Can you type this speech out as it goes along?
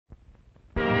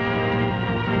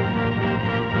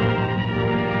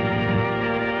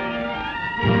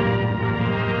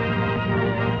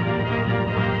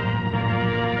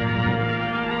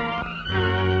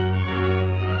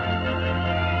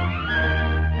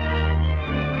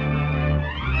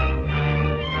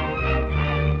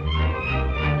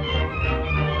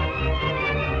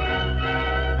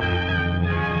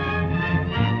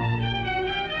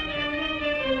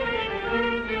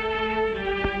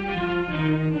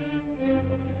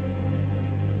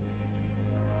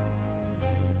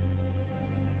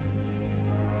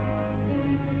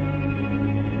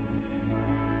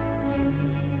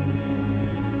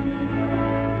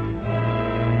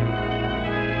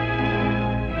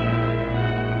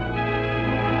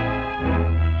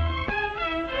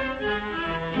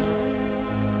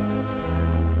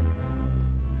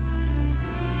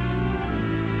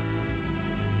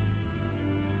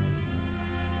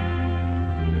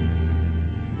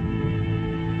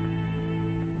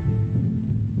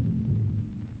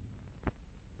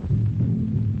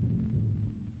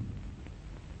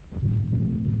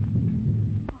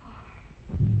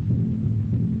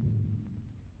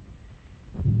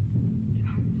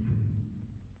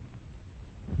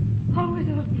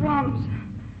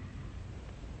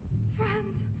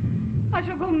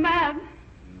go mad.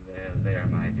 There, there,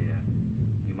 my dear.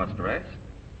 You must rest.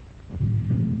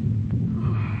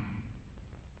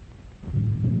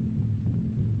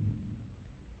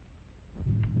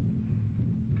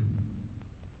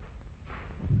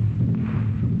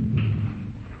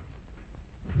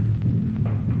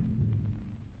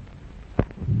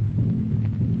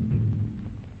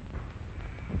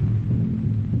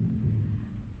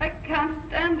 I can't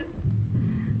stand it.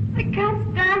 I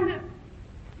can't stand it.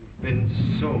 You've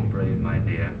been so brave, my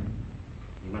dear.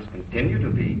 You must continue to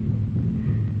be.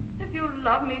 If you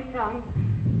love me, Franz,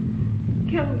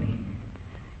 kill me.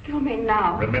 Kill me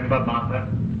now. Remember, Martha,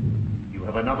 you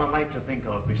have another life to think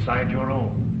of beside your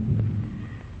own.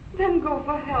 Then go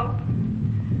for help.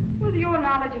 With your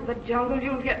knowledge of the jungle,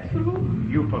 you'll get through.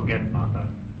 You forget, Martha.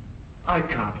 I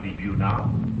can't leave you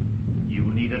now. You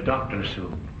need a doctor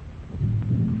soon.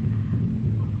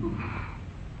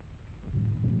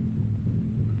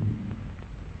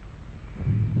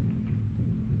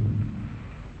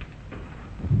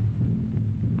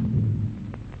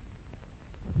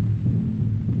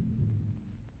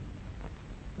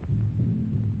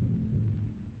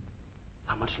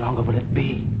 How much longer will it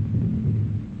be?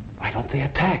 Why don't they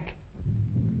attack?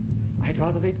 I'd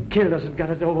rather they'd killed us and got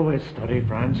it over with. Study,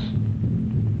 Franz.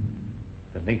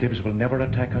 The natives will never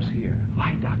attack us here.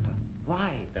 Why, Doctor?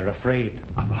 Why? They're afraid.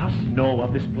 Of us? No,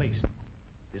 of this place.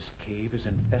 This cave is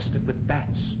infested with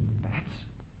bats. Bats?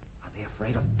 Are they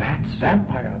afraid of bats?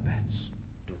 Vampire bats.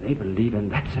 Do they believe in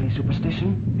that silly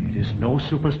superstition? It is no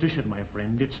superstition, my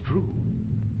friend. It's true.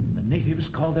 The natives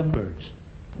call them birds,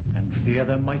 and fear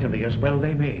them mightily, as well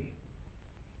they may.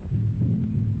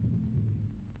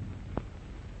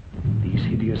 These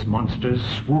hideous monsters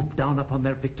swoop down upon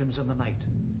their victims in the night.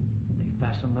 They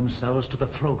fasten themselves to the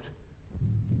throat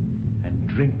and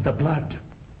drink the blood.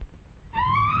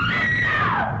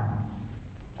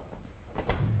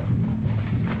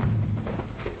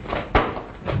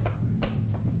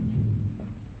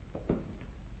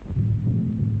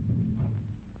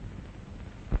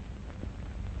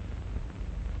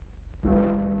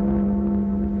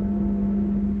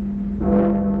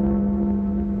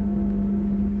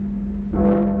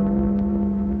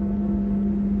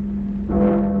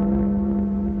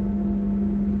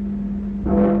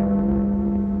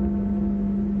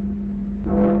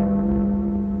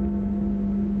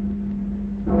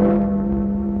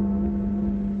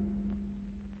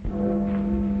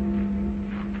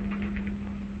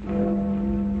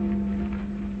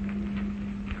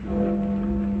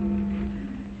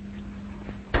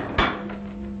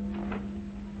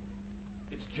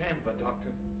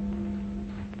 Doctor.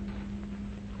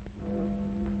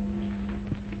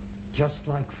 Just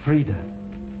like Frida.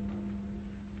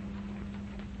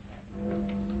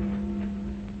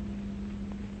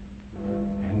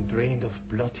 And drained of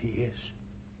blood he is,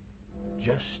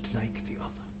 just like the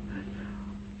other.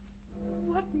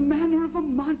 What manner of a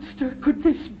monster could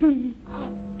this be?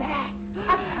 That.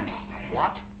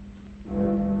 What?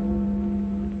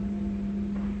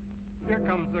 Here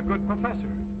comes the good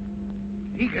professor.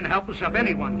 He can help us if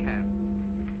anyone can.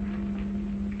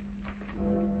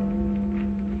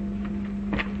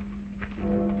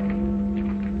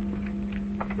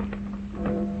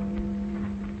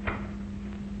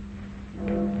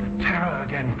 The terror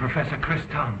again, Professor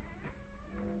Kristan.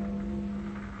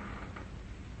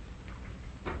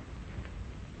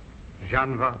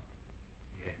 Janva?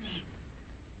 Yes.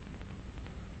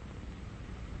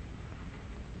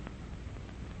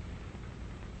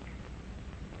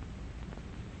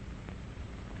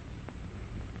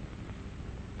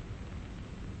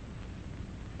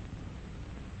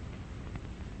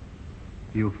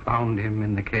 You found him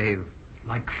in the cave.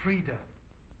 Like Frida.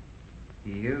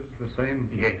 He is the same?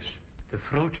 Yes. The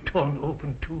throat torn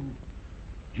open too.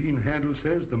 Gene Handel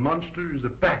says the monster is a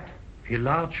bat. A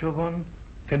larger one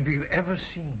than we've ever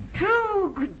seen.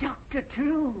 True, good doctor,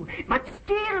 true. But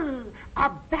still, a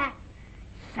bat.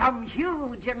 Some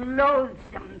huge and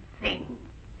loathsome thing.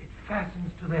 It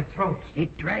fastens to their throats.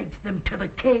 It drags them to the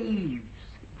caves.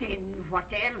 Then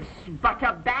what else but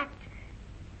a bat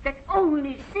that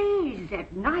only sees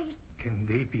at night? Can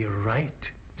they be right?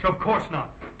 Of course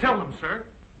not. Tell them, sir.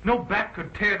 No bat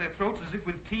could tear their throats as if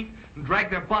with teeth and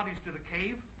drag their bodies to the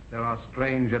cave. There are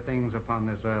stranger things upon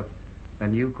this earth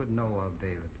than you could know of,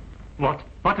 David. What?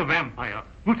 But a vampire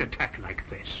would attack like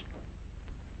this.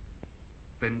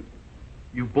 Then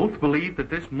you both believe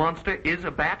that this monster is a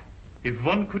bat? If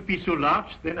one could be so large,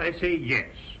 then I say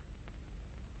yes.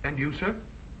 And you, sir?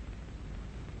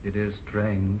 It is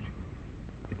strange.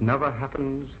 It never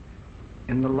happens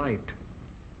in the light.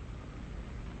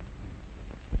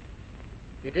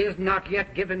 It is not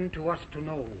yet given to us to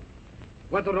know.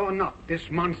 whether or not this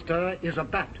monster is a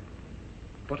bat.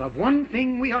 But of one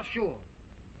thing we are sure,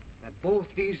 that both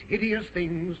these hideous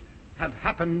things have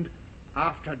happened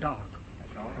after dark.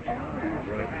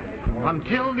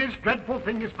 Until this dreadful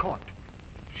thing is caught,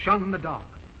 shun the dark.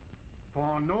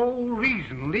 For no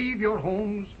reason leave your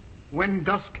homes when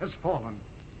dusk has fallen.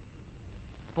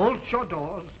 Bolt your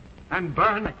doors and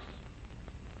burn lights.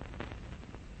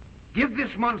 Give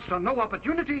this monster no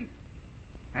opportunity,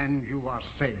 and you are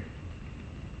safe.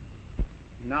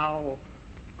 Now,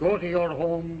 go to your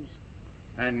homes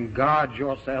and guard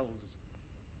yourselves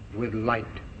with light.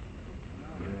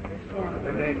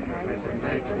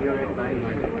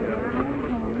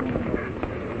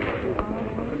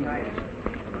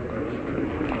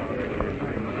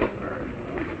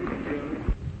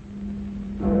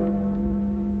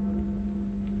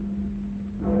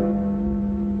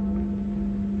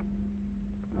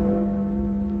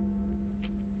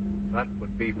 That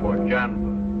would be for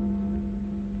Janva.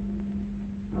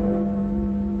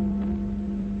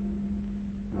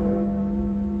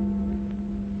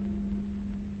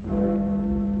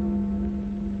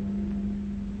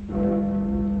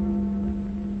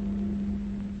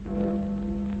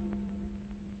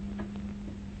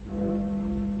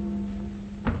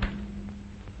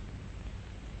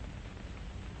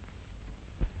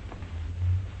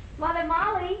 Mother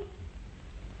Molly.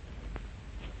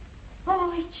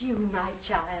 Oh, it's you, my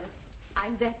child.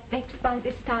 I'm that vexed by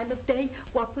this time of day,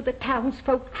 what with the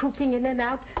townsfolk trooping in and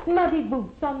out, muddy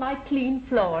boots on my clean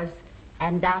floors,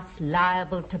 and us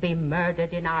liable to be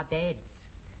murdered in our beds.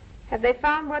 Have they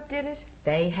found what did it?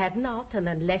 They have not, and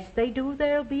unless they do,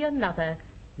 there'll be another.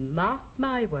 Mark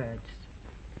my words.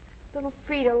 Little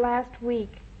Frida last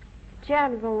week.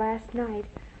 Janville last night.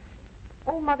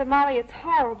 Oh, Mother Molly, it's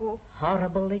horrible.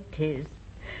 Horrible it is.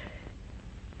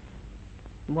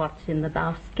 What's in the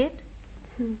basket?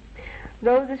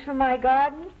 Roses for my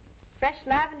garden, fresh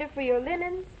lavender for your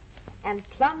linens, and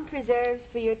plum preserves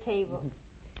for your table.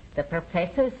 The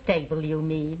professor's table, you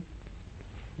mean?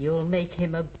 You'll make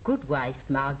him a good wife,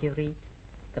 Marguerite.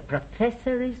 The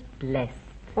professor is blessed.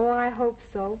 Oh, I hope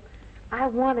so. I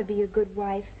want to be a good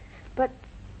wife. But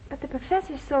the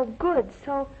professor's so good,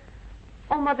 so...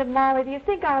 Oh, Mother Molly, do you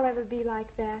think I'll ever be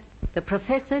like that? The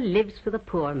professor lives for the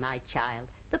poor, my child.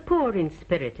 The poor in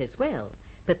spirit as well.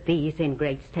 But these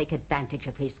ingrates take advantage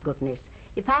of his goodness.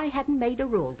 If I hadn't made a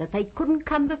rule that they couldn't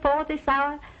come before this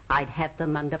hour, I'd have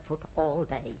them underfoot all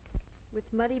day.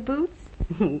 With muddy boots?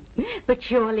 But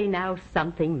surely now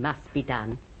something must be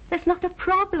done. There's not a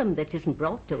problem that isn't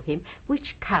brought to him.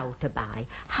 Which cow to buy,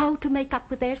 how to make up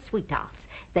with their sweethearts.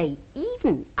 They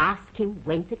even ask him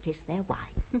when to kiss their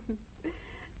wife.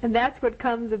 And that's what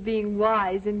comes of being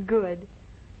wise and good.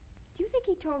 Do you think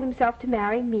he told himself to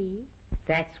marry me?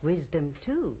 That's wisdom,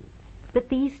 too. But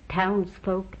these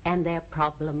townsfolk and their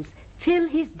problems fill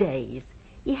his days.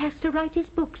 He has to write his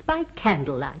books by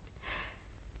candlelight.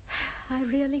 I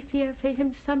really fear for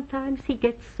him sometimes. He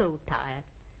gets so tired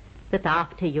that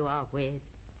after you are wed,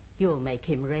 you'll make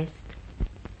him rest.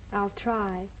 I'll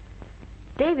try.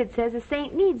 David says a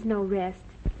saint needs no rest.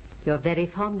 You're very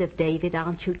fond of David,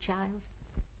 aren't you, child?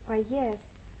 Why, yes,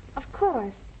 of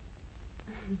course.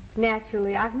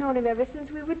 Naturally, I've known him ever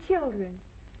since we were children.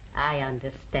 I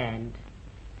understand.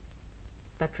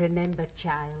 But remember,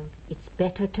 child, it's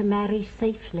better to marry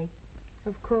safely.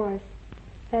 Of course.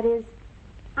 That is,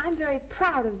 I'm very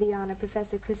proud of the honor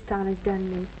Professor Kristan has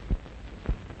done me.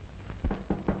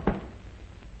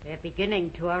 They're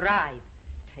beginning to arrive,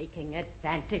 taking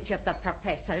advantage of the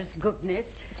professor's goodness,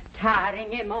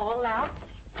 tiring him all out.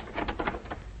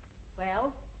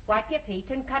 Well, wipe your feet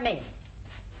and come in.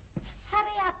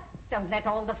 Hurry up. Don't let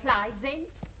all the flies in.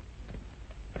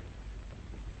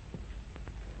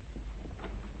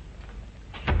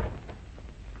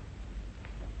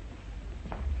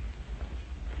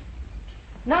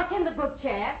 Not in the good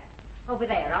chair. Over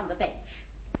there on the bench.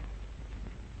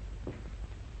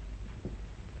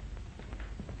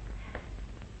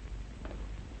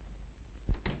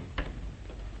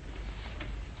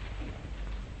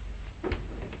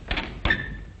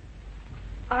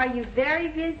 Are you very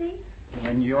busy?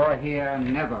 When you're here,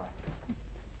 never.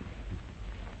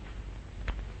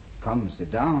 Come,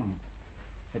 sit down.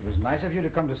 It was nice of you to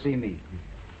come to see me.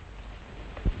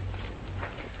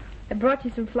 I brought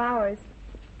you some flowers.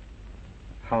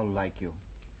 How like you?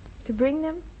 To bring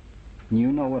them?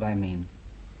 You know what I mean.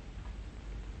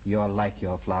 You're like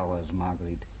your flowers,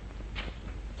 Marguerite.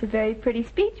 It's a very pretty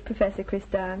speech, Professor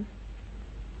Kristan.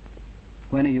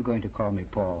 When are you going to call me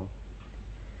Paul?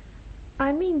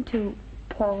 I mean to,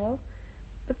 Paul,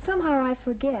 but somehow I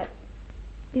forget.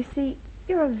 You see,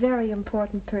 you're a very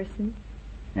important person.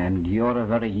 And you're a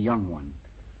very young one.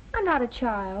 I'm not a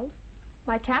child.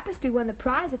 My tapestry won the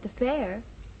prize at the fair.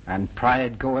 And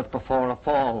pride goeth before a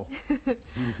fall.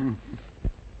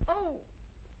 Oh!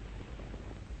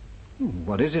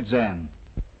 What is it, Zan?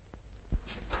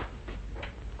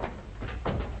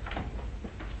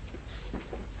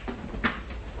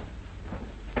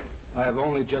 I have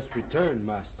only just returned,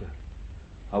 Master.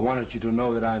 I wanted you to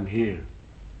know that I'm here.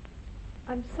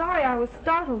 I'm sorry I was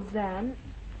startled, Zan.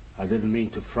 I didn't mean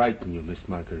to frighten you, Miss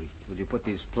Marguerite. Will you put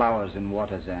these flowers in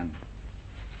water, Zan?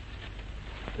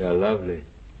 They're lovely.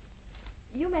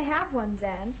 You may have one,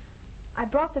 Zan. I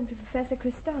brought them to Professor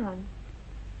Kristan.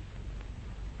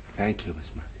 Thank you, Miss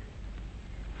Marguerite.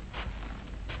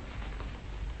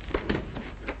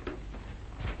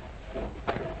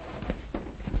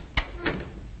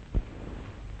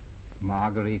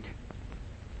 Marguerite.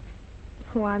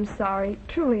 Oh, I'm sorry.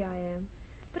 Truly I am.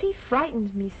 But he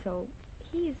frightens me so.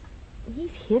 He's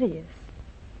hideous.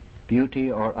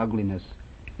 Beauty or ugliness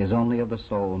is only of the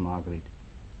soul, Marguerite.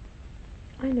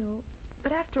 I know.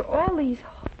 But after all these...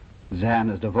 Zan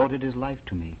has devoted his life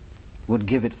to me. Would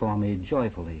give it for me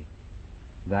joyfully.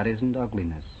 That isn't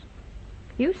ugliness.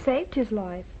 You saved his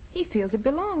life. He feels it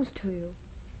belongs to you.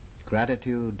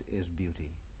 Gratitude is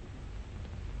beauty.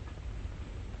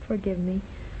 Forgive me.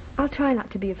 I'll try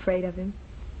not to be afraid of him.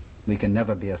 We can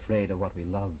never be afraid of what we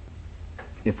love.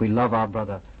 If we love our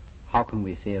brother, how can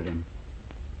we fear him?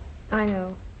 I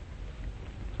know.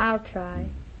 I'll try.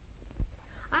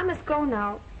 I must go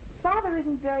now. Father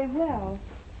isn't very well.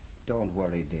 Don't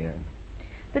worry, dear.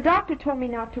 The doctor told me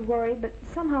not to worry, but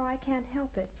somehow I can't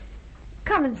help it.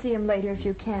 Come and see him later if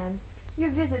you can.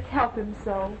 Your visits help him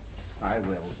so. I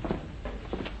will.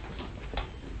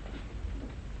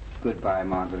 Goodbye,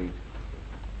 Marguerite.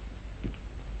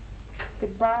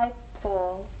 Goodbye,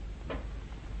 Paul.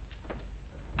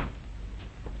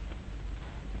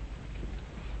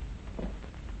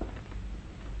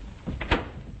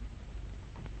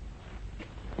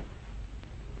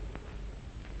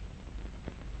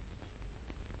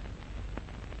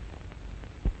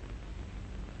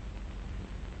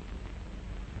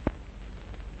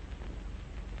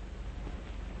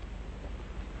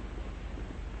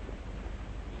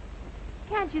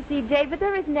 Can't you see, David,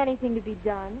 there isn't anything to be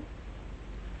done?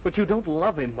 But you don't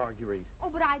love him, Marguerite. Oh,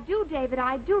 but I do, David,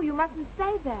 I do. You mustn't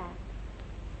say that.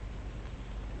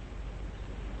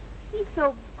 He's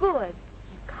so good,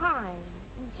 and kind,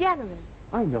 and generous.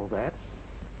 I know that.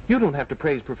 You don't have to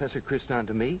praise Professor Kristan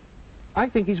to me. I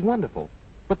think he's wonderful.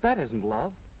 But that isn't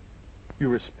love. You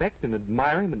respect and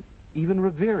admire him and even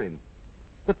revere him.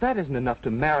 But that isn't enough to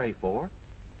marry for.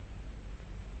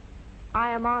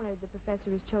 I am honored the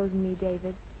professor has chosen me,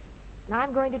 David. And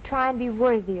I'm going to try and be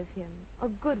worthy of him. A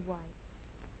good wife.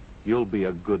 You'll be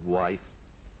a good wife.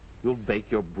 You'll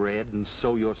bake your bread and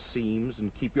sew your seams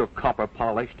and keep your copper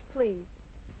polished. Please,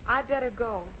 I'd better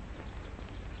go.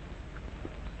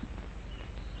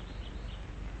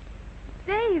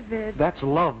 David! That's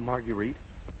love, Marguerite.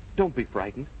 Don't be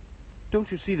frightened.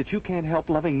 Don't you see that you can't help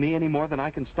loving me any more than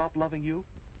I can stop loving you?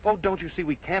 Oh, don't you see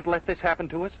we can't let this happen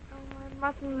to us?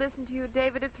 I mustn't listen to you,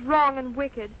 David. It's wrong and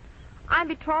wicked. I'm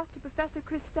betrothed to Professor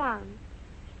Kristan.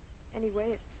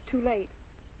 Anyway, it's too late.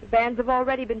 The banns have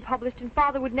already been published, and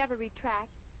Father would never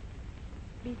retract.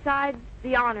 Besides,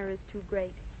 the honor is too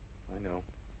great. I know.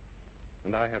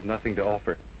 And I have nothing to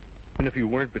offer. And if you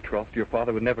weren't betrothed, your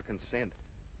father would never consent.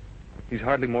 He's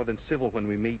hardly more than civil when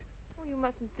we meet. Oh, you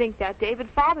mustn't think that, David.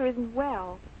 Father isn't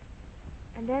well.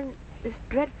 And then this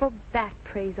dreadful bat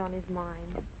preys on his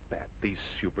mind. A bat, these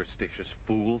superstitious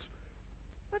fools.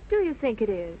 What do you think it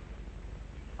is?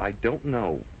 I don't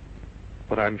know.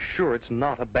 But I'm sure it's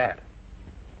not a bat.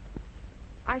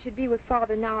 I should be with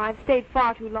Father now. I've stayed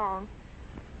far too long.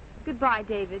 Goodbye,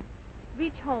 David.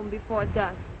 Reach home before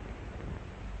dusk.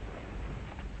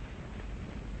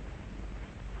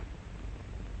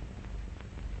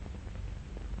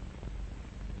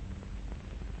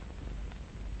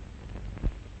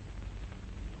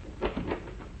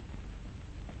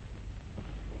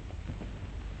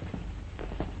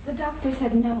 The doctor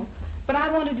said no, but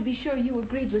I wanted to be sure you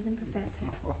agreed with him,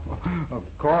 Professor. Of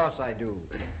course I do.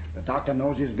 The doctor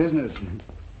knows his business.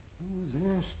 Oh,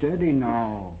 there, steady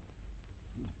now.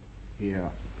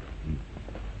 Here.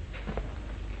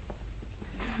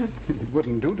 It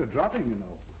wouldn't do to drop him, you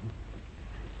know.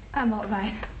 I'm all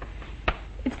right.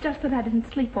 It's just that I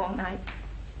didn't sleep all night.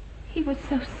 He was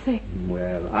so sick.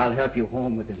 Well, I'll help you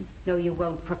home with him. No, you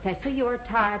won't, Professor. You're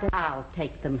tired. I'll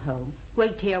take them home.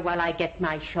 Wait here while I get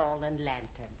my shawl and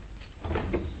lantern.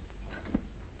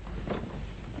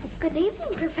 Good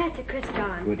evening, Professor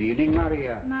Kristan. Good evening,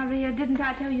 Maria. Maria, didn't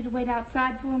I tell you to wait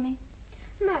outside for me?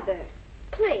 Mother,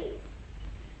 please.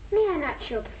 May I not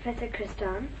show Professor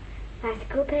Kristan my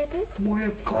school papers? Why,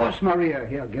 of course, Maria.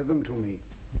 Here, give them to me.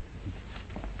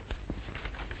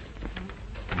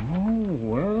 Oh,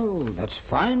 well, that's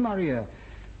fine, Maria.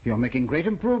 You're making great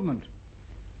improvement.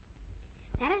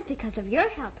 That is because of your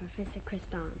help, Professor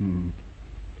Kristan.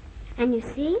 And you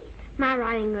see, my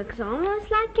writing looks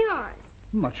almost like yours.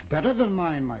 Much better than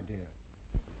mine, my dear.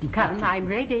 Come, I'm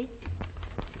ready.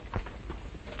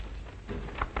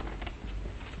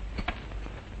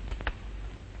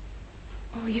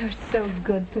 Oh, you're so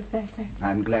good, Professor.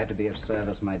 I'm glad to be of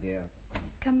service, my dear.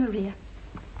 Come, Maria.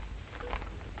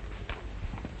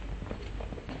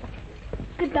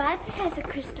 Goodbye, Professor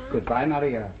Kristan. Goodbye,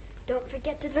 Maria. Don't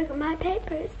forget to look at my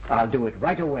papers. I'll do it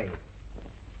right away.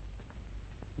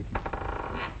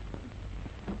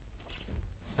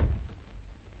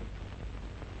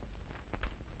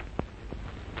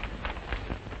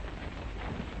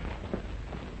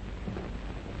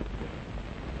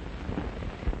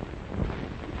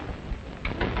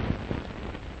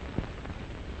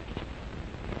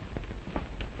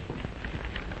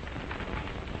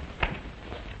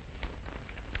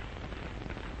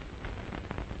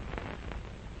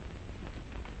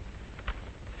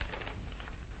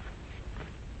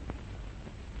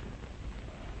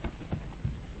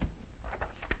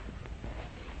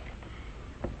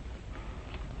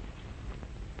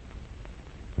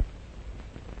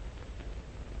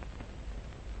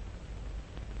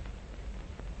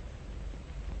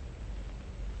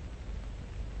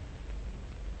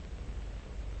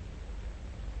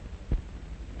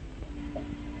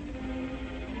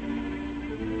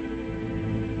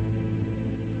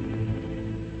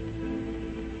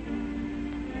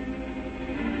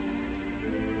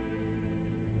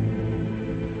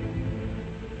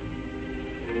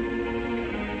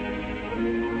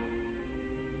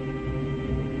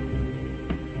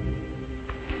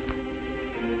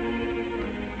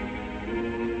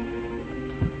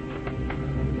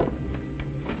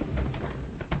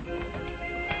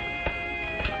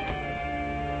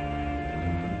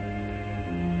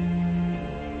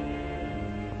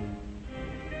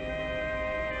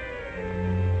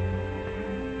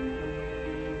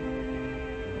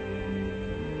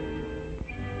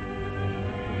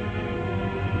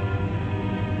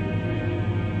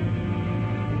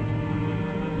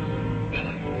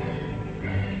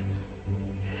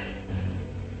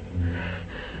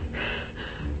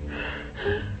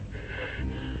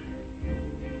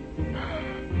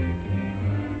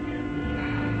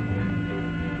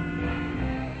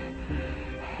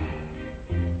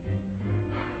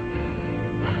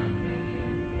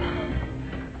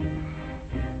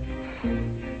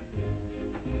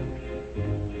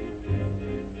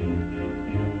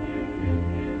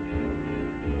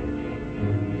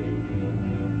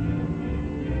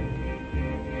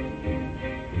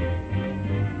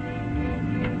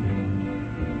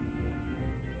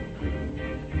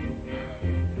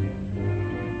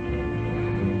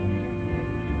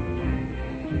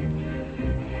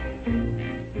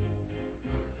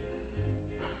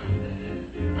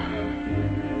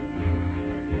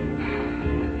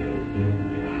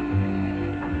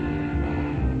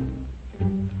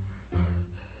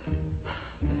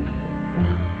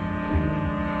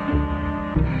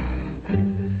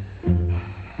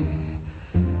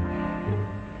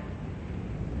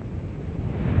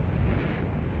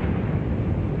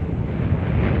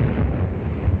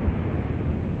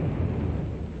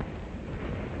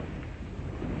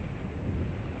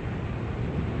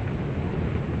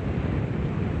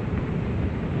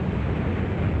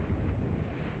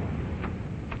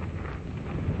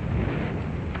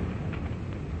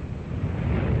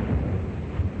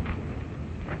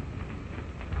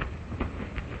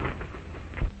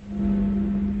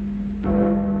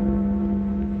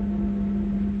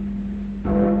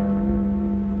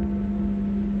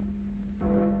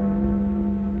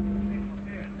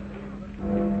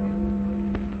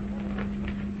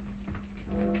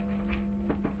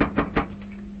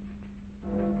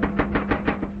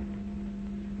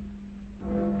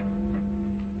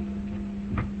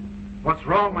 What's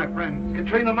wrong, my friend?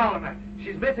 Katrina Mulliner.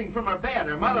 She's missing from her bed.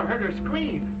 Her mother heard her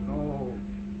scream. No.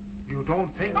 You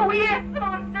don't think... Oh, yes,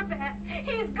 Monster Bat.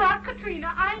 He's got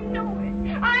Katrina. I know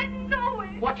it. I know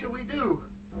it. What shall we do?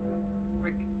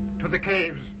 Quick, to the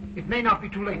caves. It may not be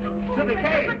too late. To the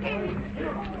cave.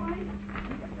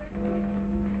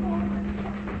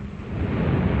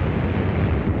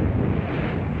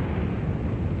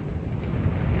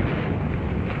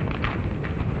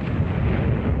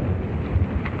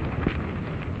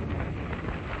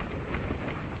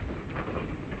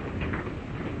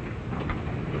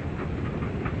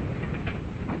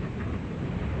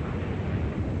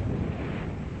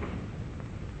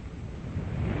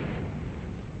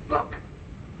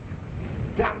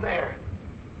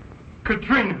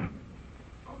 Katrina!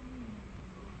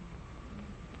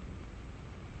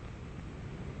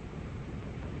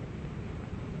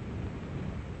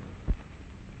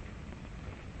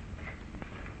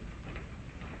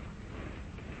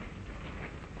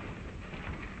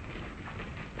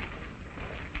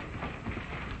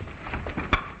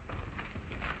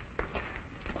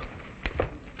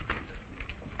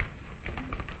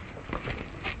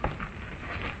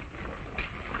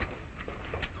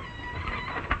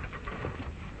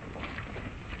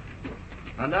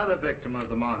 Another victim of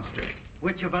the monster.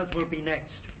 Which of us will be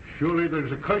next? Surely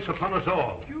there's a curse upon us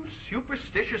all. You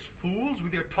superstitious fools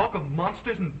with your talk of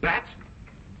monsters and bats.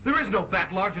 There is no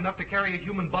bat large enough to carry a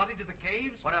human body to the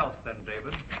caves. What else then,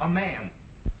 David? A man.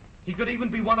 He could even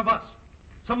be one of us.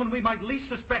 Someone we might least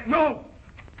suspect. No!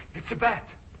 It's a bat.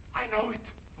 I know it.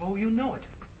 Oh, you know it.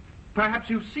 Perhaps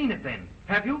you've seen it then.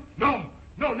 Have you? No,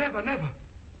 never.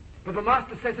 But the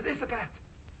master says it is a bat.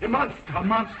 A monster. A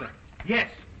monster.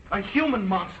 Yes, a human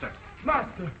monster.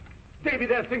 Master, Davy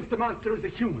there thinks the monster is a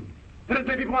human. And it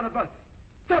may be one of us.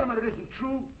 Tell him that it isn't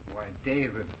true. Why,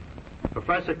 David,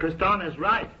 Professor Kristan is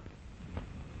right.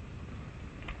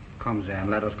 come, Zan,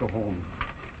 let us go home.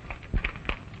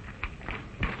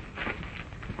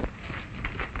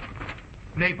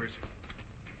 Neighbors,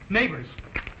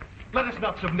 let us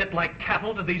not submit like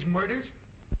cattle to these murders.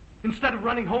 Instead of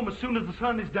running home as soon as the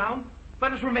sun is down,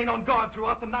 let us remain on guard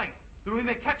throughout the night, that we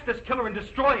may catch this killer and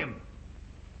destroy him.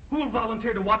 Who will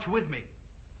volunteer to watch with me?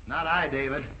 Not I,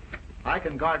 David. I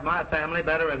can guard my family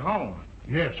better at home.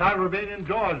 Yes, I'll remain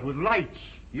indoors with lights.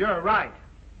 You're right.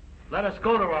 Let us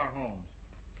go to our homes.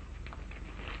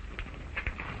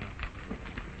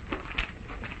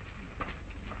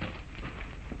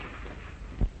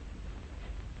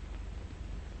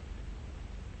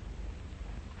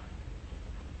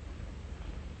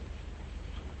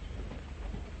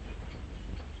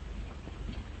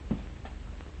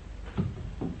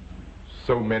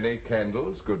 So many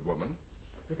candles, good woman.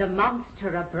 With a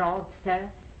monster abroad,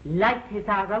 sir, light is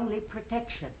our only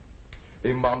protection.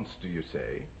 A monster, you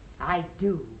say? I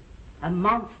do. A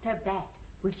monster bat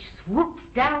which swoops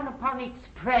down upon its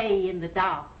prey in the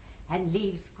dark and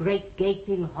leaves great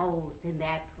gaping holes in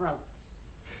their throats.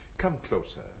 Come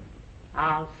closer.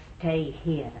 I'll stay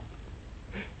here.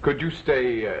 Could you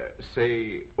stay,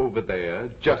 say, over there,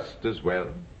 just as well?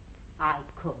 I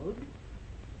could.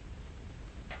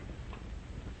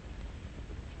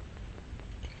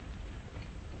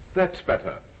 That's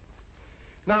better.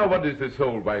 Now, what is this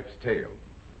old wife's tale?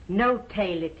 No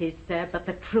tale it is, sir, but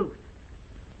the truth.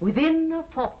 Within a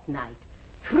fortnight,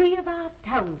 3 of our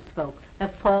townsfolk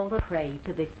have fallen a prey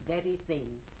to this very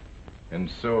thing.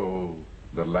 And so,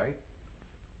 the light?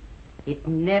 It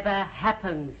never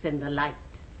happens in the light.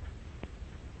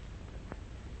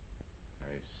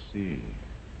 I see.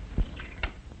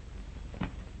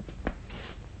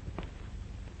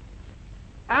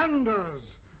 Anders!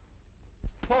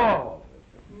 Paul!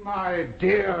 My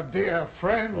dear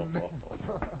friend.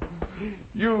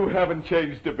 You haven't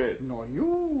changed a bit. Nor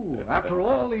you, after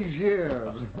all these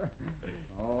years.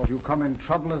 Oh, you come in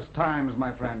troublous times,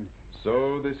 my friend.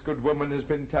 So this good woman has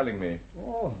been telling me.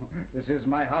 Oh, this is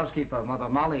my housekeeper, Mother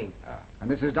Molly. And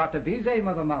this is Dr. Bizet,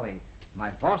 Mother Molly,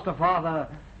 my foster father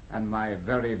and my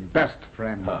very best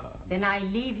friend. Then I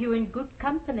leave you in good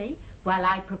company while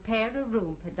I prepare a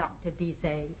room for Dr.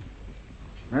 Bizet.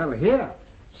 Well, here,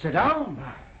 sit down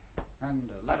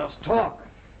and let us talk.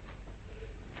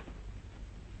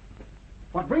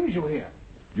 What brings you here?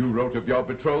 You wrote of your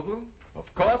betrothal?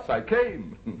 Of course I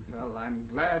came. Well, I'm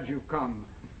glad you've come.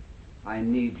 I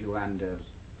need you, Anders.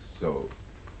 So?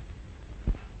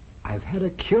 I've had a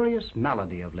curious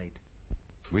malady of late.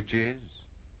 Which is?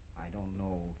 I don't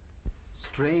know.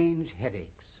 Strange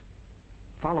headaches,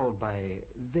 followed by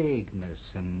vagueness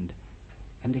and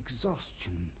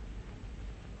exhaustion.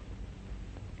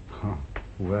 Huh.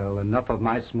 Well, enough of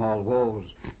my small woes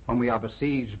when we are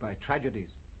besieged by tragedies.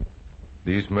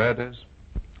 These murders?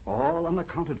 All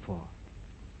unaccounted for.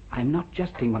 I'm not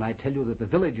jesting when I tell you that the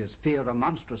villagers fear a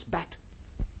monstrous bat.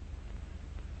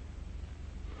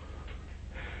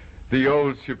 The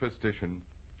old superstition,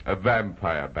 a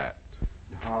vampire bat.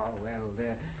 Oh, well,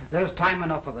 there's time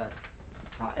enough for that.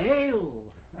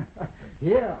 Ale!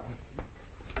 Here.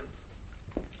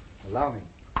 Allow me.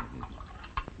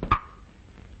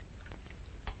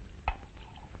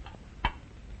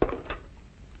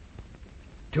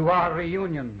 To our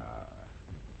reunion.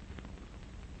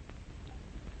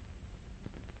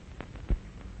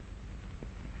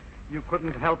 You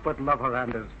couldn't help but love her,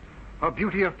 Anders. Her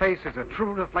beauty of face is a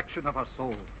true reflection of her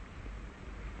soul.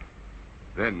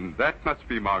 Then that must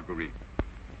be Marguerite.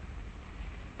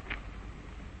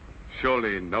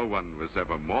 surely no one was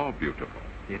ever more beautiful.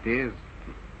 It is.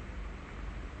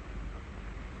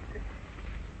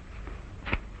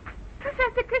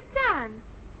 Professor Kristan.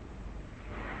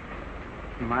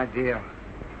 My dear.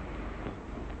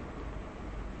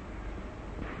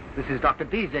 This is Dr.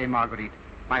 DJ, Marguerite,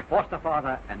 my foster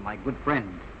father and my good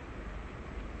friend.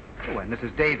 Oh, and this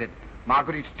is David,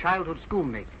 Marguerite's childhood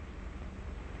schoolmate.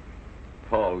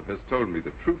 Paul has told me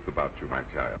the truth about you, my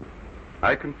child.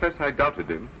 I confess I doubted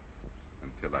him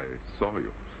until I saw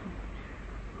you.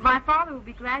 My father will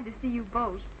be glad to see you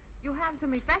both. You'll have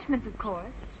some refreshments, of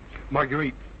course.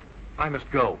 Marguerite, I must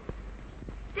go.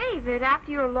 David,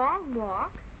 after your long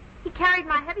walk, he carried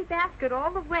my heavy basket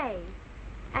all the way.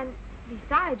 And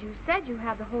besides, you said you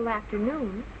had the whole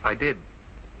afternoon. I did,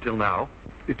 till now.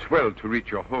 It's well to reach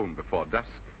your home before dusk.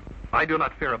 I do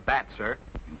not fear a bat, sir.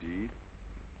 Indeed?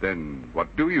 Then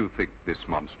what do you think this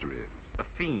monster is? A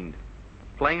fiend,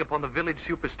 playing upon the village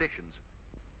superstitions.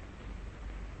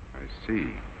 I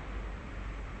see.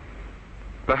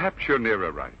 Perhaps you're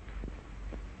nearer right.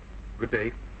 Good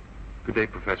day. Good day,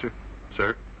 Professor.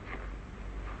 Sir.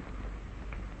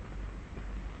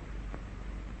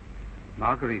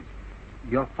 Marguerite,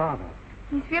 your father.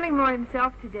 He's feeling more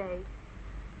himself today.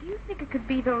 Do you think it could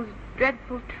be those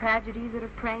dreadful tragedies that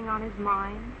are preying on his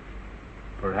mind?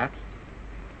 Perhaps.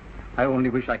 I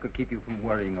only wish I could keep you from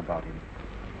worrying about him.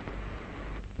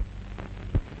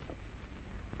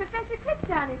 Professor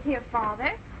Kristan is here,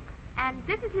 Father. And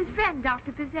this is his friend,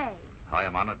 Dr. Bizet. I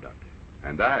am honored, Doctor.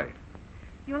 And I.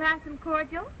 You'll have some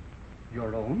cordial?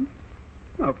 Your own?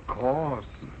 Of course.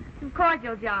 Some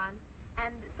cordial, John.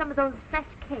 And some of those fresh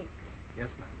cakes. Yes,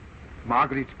 ma'am.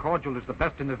 Marguerite's cordial is the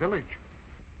best in the village.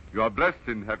 You are blessed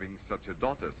in having such a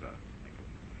daughter, sir.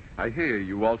 I hear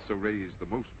you also raise the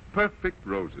most perfect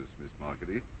roses, Miss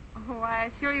Marguerite. Oh, I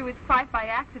assure you it's quite by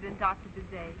accident, Dr.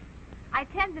 Bizet. I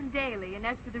tend them daily, and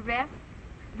as for the rest,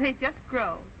 they just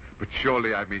grow. But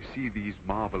surely I may see these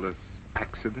marvelous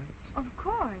accidents? Of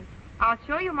course. I'll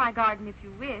show you my garden if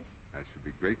you wish. I should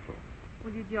be grateful.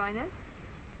 Will you join us?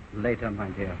 Later, my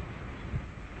dear.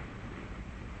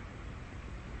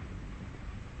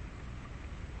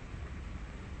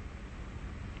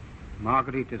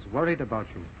 Marguerite is worried about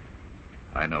you.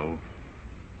 I know.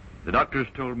 The doctors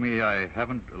told me I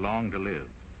haven't long to live.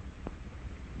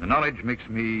 The knowledge makes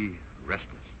me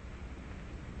restless.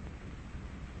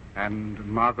 And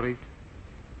Marguerite?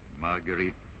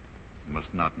 Marguerite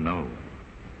must not know.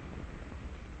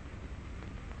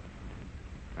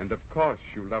 And of course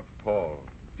you love Paul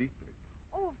deeply.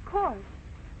 Oh, of course.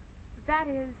 That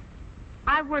is,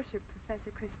 I worship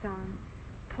Professor Kristan.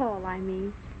 Paul, I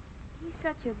mean. He's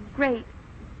such a great,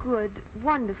 good,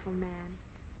 wonderful man.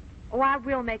 Oh, I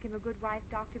will make him a good wife,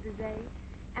 Dr. Bizet.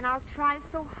 And I'll try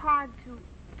so hard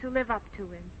to live up to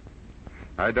him.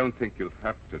 I don't think you'll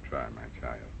have to try, my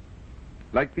child.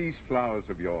 Like these flowers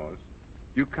of yours,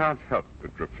 you can't help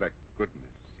but reflect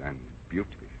goodness and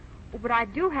beauty. Oh, but I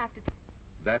do have to...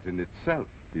 That in itself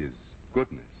is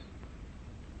goodness.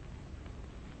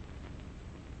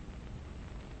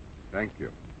 Thank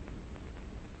you.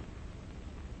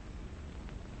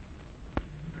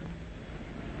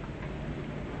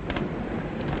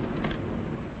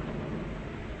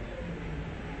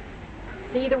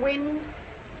 See the wind?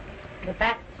 The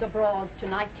bat's abroad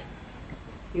tonight.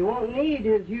 You won't need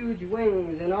his huge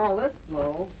wings in all this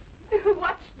blow.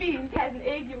 What fiend has an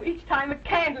ague each time a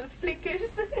candle flickers?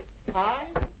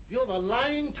 I? You're the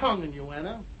lying tongue in you,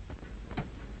 Anna.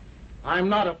 I'm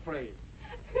not afraid.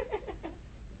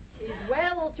 'Tis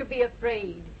well to be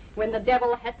afraid when the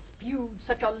devil hath spewed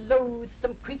such a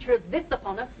loathsome creature as this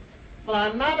upon us. Well,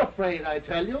 I'm not afraid, I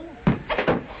tell you.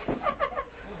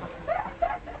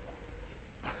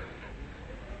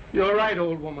 You're right,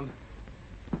 old woman.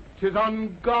 'Tis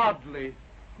ungodly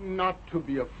not to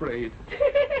be afraid.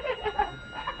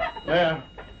 There,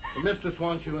 the mistress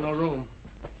wants you in her room.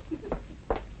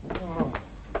 Oh.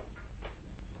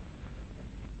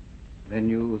 Then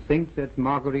you think that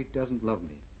Marguerite doesn't love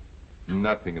me?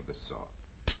 Nothing of the sort.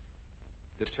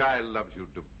 The child loves you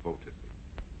devotedly.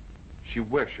 She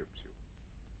worships you.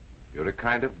 You're a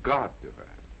kind of god to her,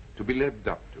 to be lived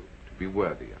up to be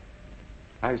worthy of.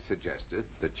 I suggested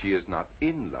that she is not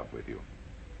in love with you.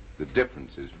 The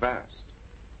difference is vast.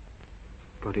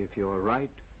 But if you're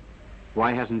right,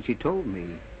 why hasn't she told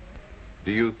me?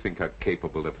 Do you think her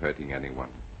capable of hurting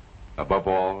anyone? Above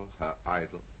all, her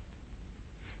idol?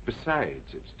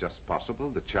 Besides, it's just possible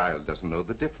the child doesn't know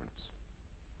the difference.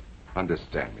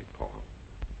 Understand me, Paul.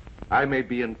 I may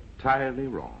be entirely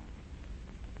wrong.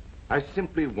 I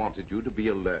simply wanted you to be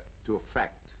alert to a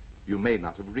fact you may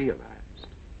not have realized.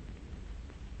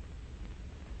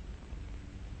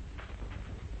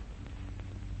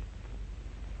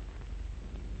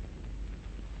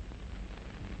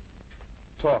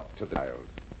 Talk to the child.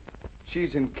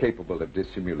 She's incapable of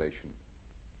dissimulation.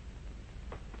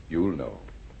 You'll know.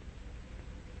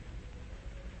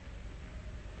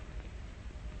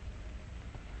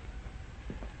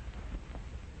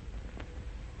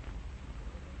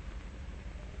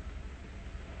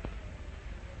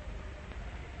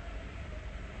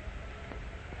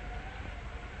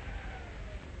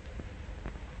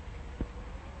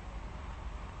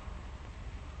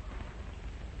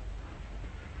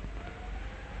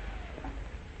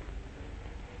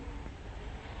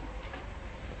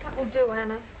 That will do,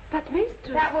 Anna. But,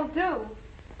 mistress... That will do.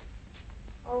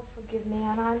 Oh, forgive me,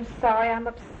 Anna. I'm sorry. I'm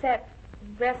upset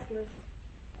and restless.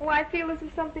 Oh, I feel as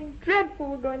if something dreadful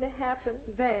were going to happen.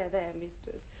 There,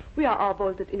 mistress. We are all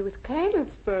bolted in with candles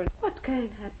burned. What can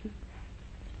happen?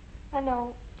 I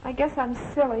know. I guess I'm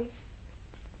silly.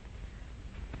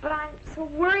 But I'm so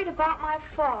worried about my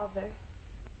father.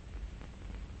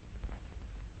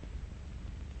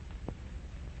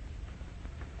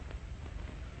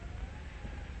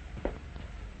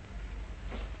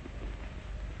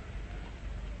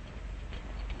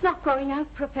 Not going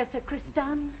out, Professor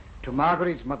Kristan? To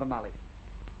Marguerite's, Mother Molly.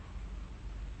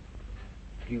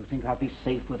 Do you think I'll be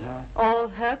safe with her? All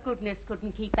her goodness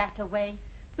couldn't keep that away.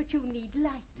 But you need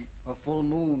light. A full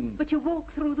moon. But you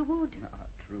walk through the wood.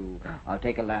 True. I'll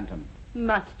take a lantern.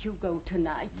 Must you go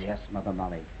tonight? Yes, Mother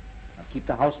Molly. I'll keep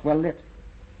the house well lit.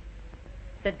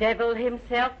 The devil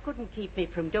himself couldn't keep me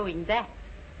from doing that.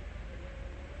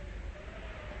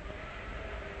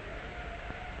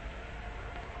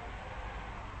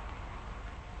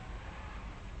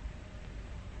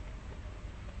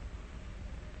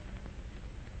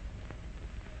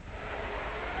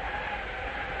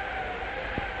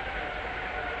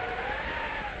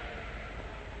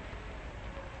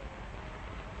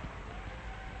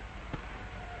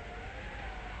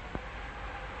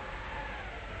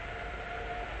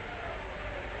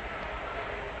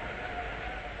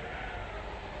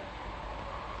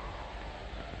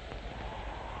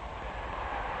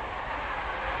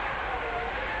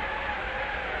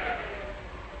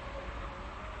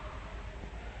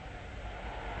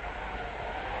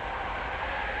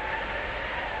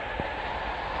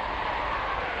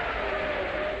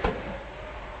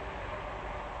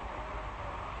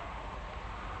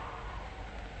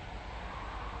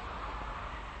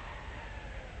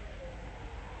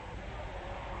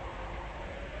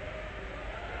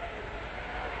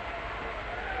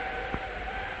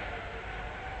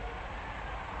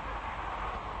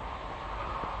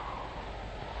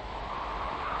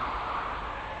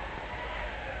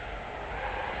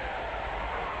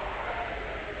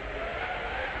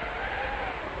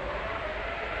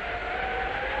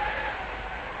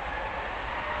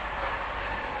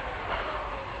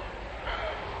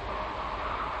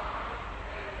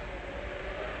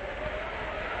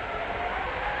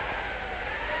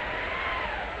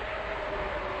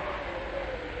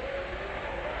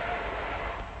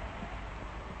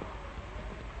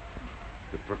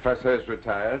 The professor is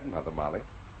retired, Mother Molly.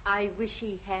 I wish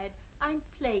he had. I'm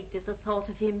plagued at the thought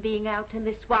of him being out in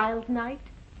this wild night.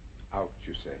 Out,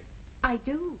 you say? I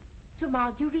do. To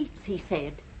Marguerite's, he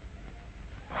said.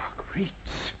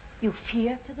 Marguerite's? You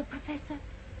fear for the professor?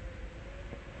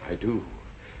 I do.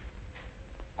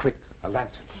 Quick, a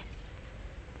lantern. Yes.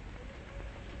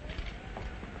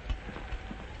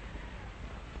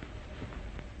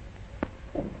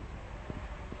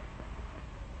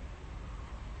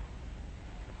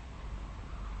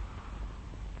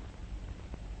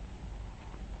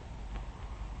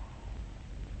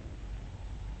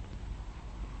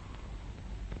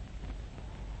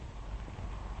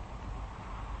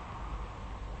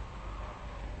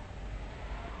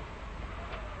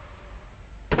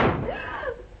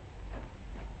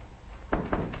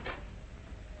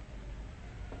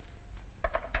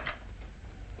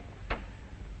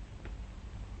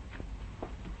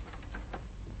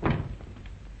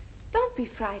 Don't be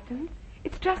frightened.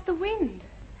 It's just the wind.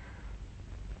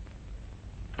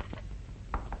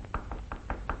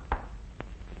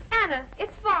 Anna,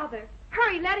 it's Father.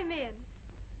 Hurry, let him in.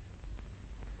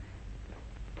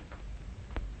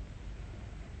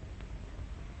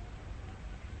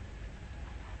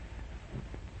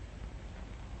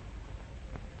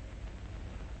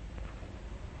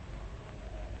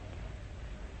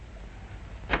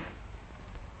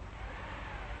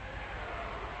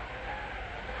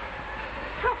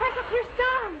 Professor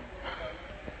Kristan!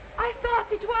 I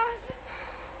thought it was...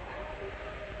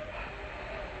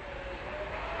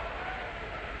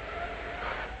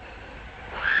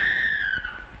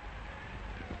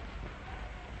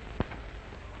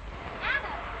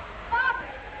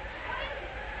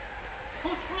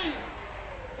 Who's screaming?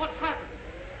 What's happened?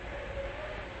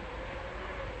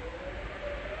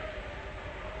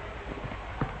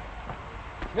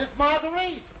 Miss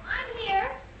Marguerite! I'm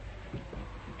here.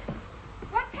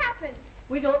 What's happened?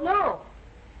 We don't know.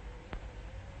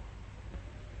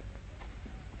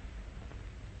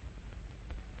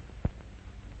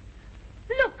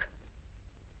 Look!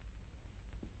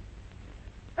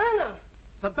 Anna!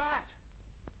 The bat!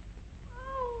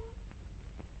 Oh.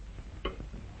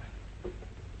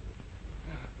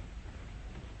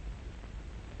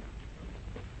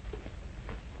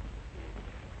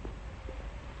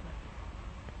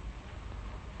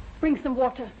 Bring some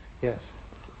water. Yes.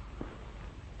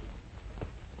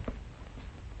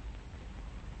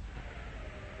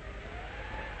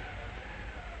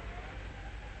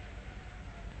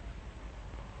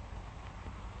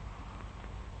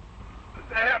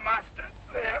 There, Master.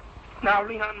 There. Now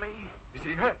lean on me. Is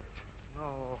he hurt?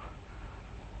 No.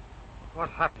 What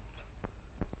happened?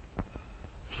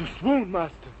 He swooned,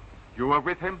 Master. You were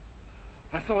with him?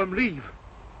 I saw him leave.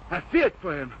 I feared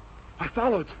for him. I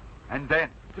followed. And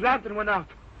then? The lantern went out.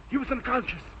 He was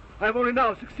unconscious. I have only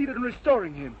now succeeded in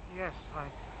restoring him. Yes,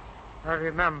 I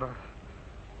remember.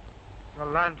 The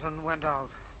lantern went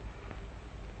out.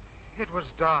 It was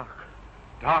dark.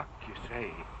 Dark, you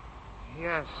say?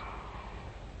 Yes.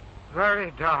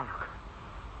 Very dark.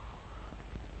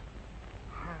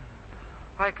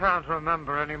 I can't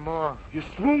remember any more. You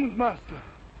swooned, Master.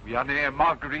 We are near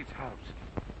Marguerite's house.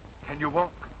 Can you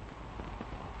walk?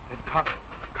 Then come.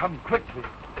 Come quickly.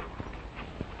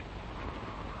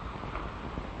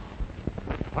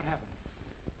 What happened?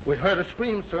 We heard a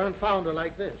scream, sir, and found her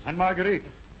like this. And Marguerite?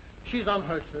 She's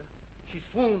unhurt, sir. She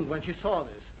swooned when she saw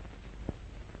this.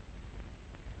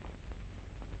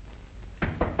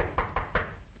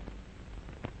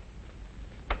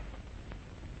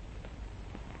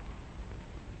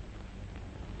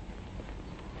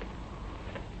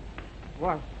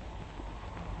 What?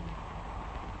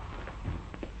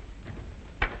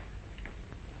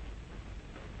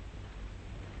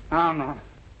 Anna.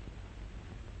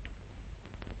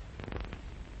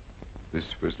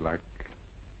 This was like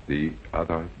the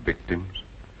other victims?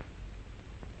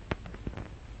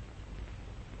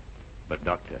 But,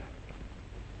 Doctor,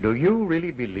 do you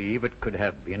really believe it could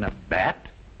have been a bat?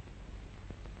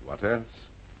 What else?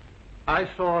 I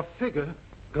saw a figure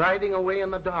gliding away in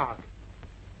the dark.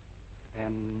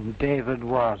 And David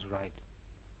was right.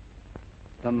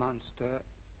 The monster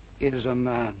is a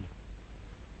man.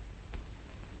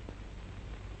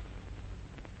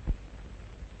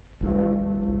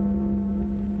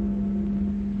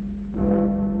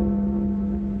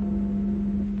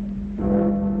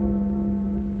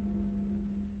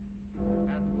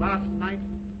 And last night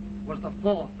was the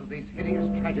fourth of these hideous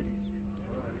tragedies.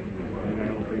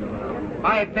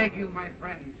 I beg you, my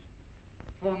friends,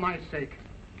 for my sake,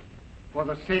 for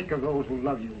the sake of those who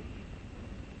love you,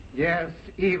 yes,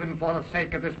 even for the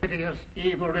sake of this piteous,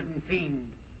 evil-ridden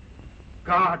fiend,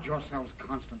 guard yourselves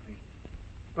constantly.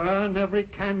 Burn every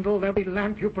candle, every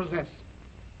lamp you possess,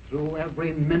 through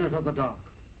every minute of the dark.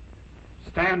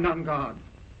 Stand on guard.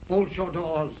 Bolt your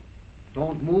doors.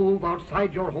 Don't move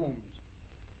outside your homes.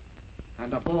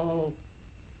 And above all,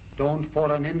 don't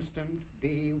for an instant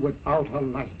be without a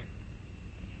light.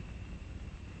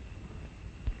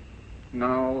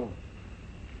 Now,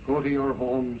 go to your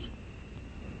homes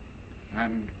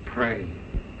and pray.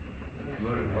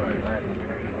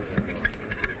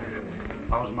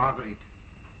 How's Marguerite?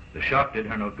 The shot did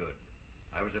her no good.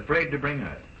 I was afraid to bring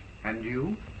her. And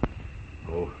you?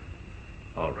 Oh,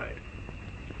 all right.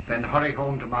 Then hurry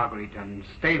home to Marguerite and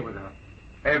stay with her.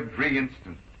 Every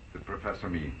instant, the professor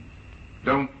means.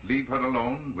 Don't leave her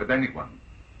alone with anyone.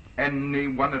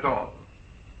 Anyone at all.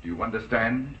 Do you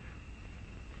understand?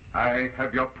 I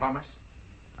have your promise?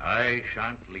 I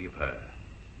shan't leave her.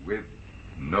 With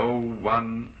no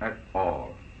one at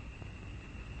all.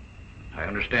 I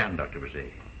understand, Dr.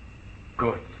 Bazet.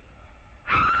 Good.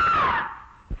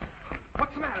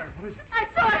 What's the matter? What is it? I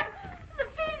saw him. The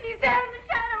fiend, he's there in the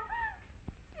shadow.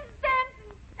 He's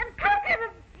dancing and conquered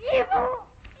of evil.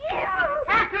 Evil.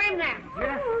 After him then.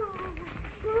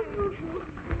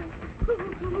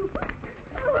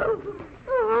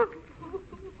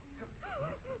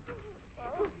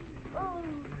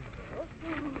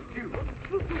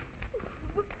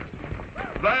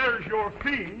 There's your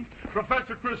fiend,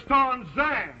 Professor Kristan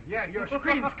Zan. Yeah, your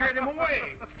scream scared him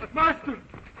away. Master!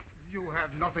 You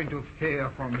have nothing to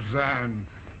fear from Zan.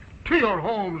 To your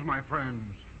homes, my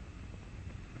friends.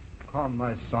 Come,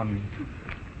 my son.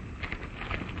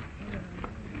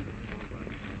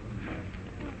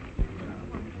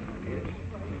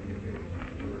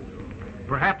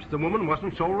 Perhaps the woman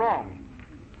wasn't so wrong.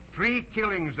 3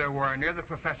 killings there were near the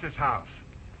professor's house.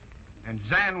 And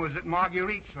Zan was at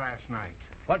Marguerite's last night.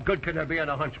 What good could there be in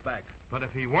a hunchback? But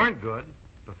if he weren't good,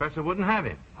 Professor wouldn't have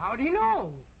him. How do you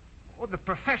know? Oh, the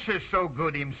professor's so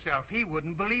good himself, he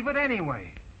wouldn't believe it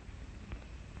anyway.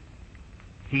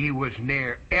 He was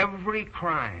near every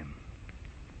crime.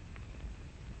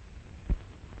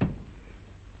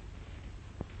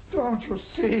 Don't you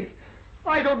see?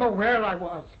 I don't know where I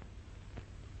was.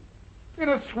 In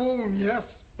a swoon, yes.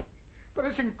 But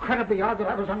it's incredibly odd that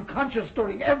I was unconscious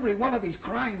during every one of these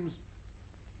crimes.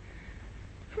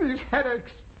 These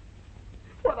headaches,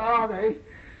 what are they?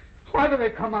 Why do they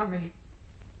come on me?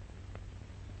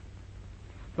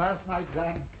 Last night,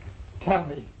 then, tell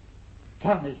me.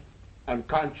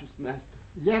 Unconscious, Master.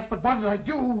 Yes, but what did I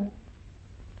do?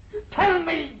 Tell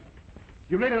me!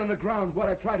 You laid it on the ground while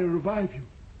I tried to revive you.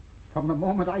 From the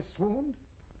moment I swooned?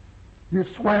 You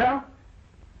swear?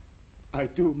 I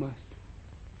do, Master.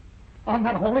 On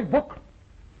that holy book?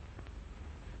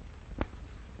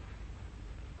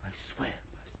 I swear, Master.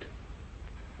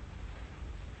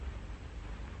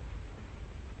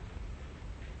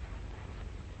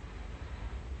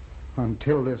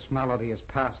 Until this malady is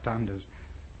past, Anders,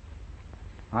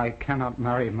 I cannot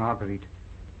marry Marguerite.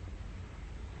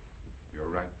 You're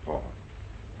right, Paul.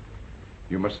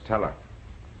 You must tell her.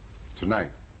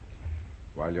 Tonight,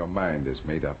 while your mind is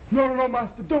made up. No,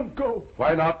 Master, don't go.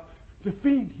 Why not? The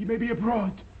fiend, he may be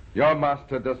abroad. Your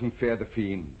master doesn't fear the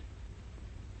fiend.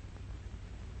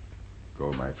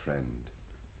 Go, my friend.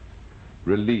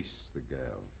 Release the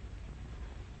girl.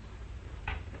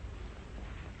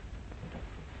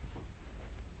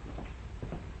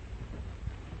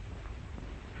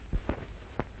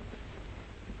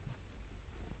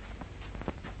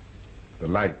 The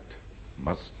light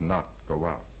must not go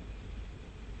out.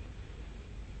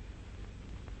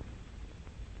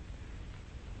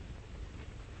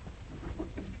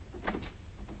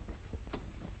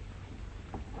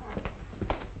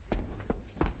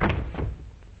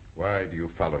 Why do you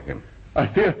follow him? I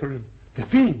fear for him. The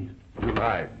fiend. You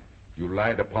lied. You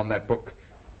lied upon that book.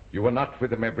 You were not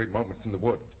with him every moment in the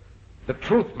wood. The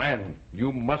truth, man.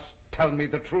 You must tell me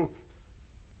the truth.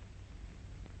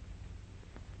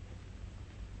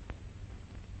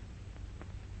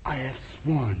 I have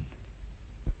sworn.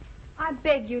 I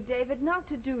beg you, David, not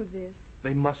to do this.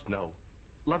 They must know.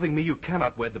 Loving me, you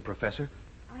cannot wed the Professor.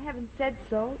 I haven't said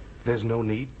so. There's no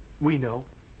need. We know.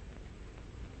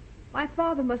 My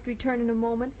father must return in a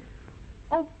moment.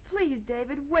 Oh, please,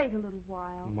 David, wait a little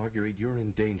while. Marguerite, you're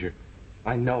in danger.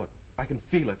 I know it. I can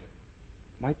feel it.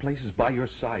 My place is by your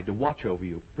side to watch over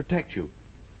you, protect you.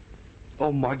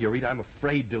 Oh, Marguerite, I'm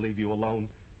afraid to leave you alone.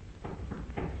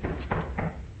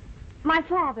 My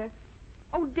father.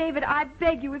 Oh, David, I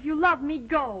beg you, if you love me,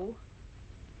 go.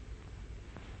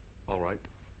 All right.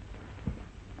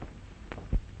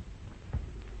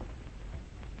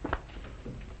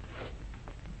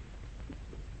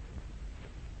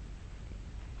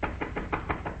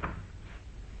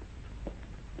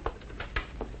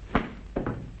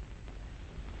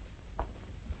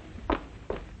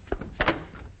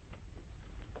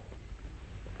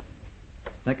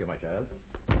 Thank you, my child.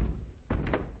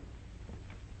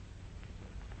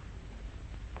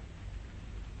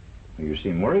 You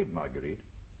seem worried, Marguerite.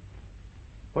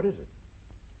 What is it?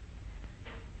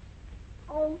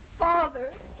 Oh,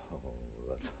 Father. Oh,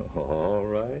 that's all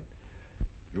right.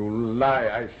 You lie,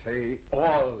 I say,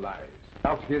 all lies.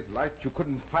 Without his light, you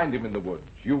couldn't find him in the woods.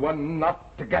 You were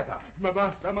not together. My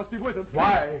master, I must be with him.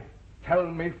 Why? Tell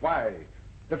me why.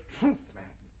 The truth,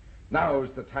 man. Now's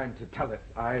the time to tell it.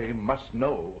 I must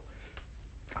know.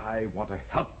 I want to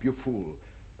help you, fool.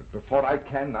 But before I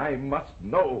can, I must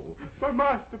know. My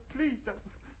master, please.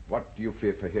 What do you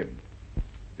fear for him?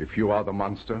 If you are the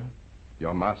monster,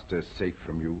 your master is safe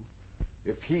from you.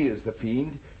 If he is the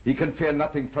fiend, he can fear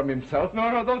nothing from himself.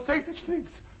 No, don't say such things.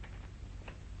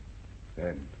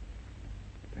 Then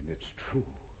it's true.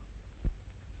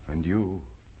 And you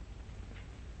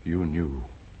knew.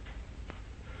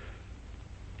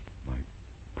 My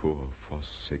poor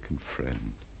forsaken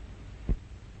friend.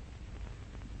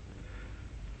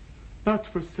 Not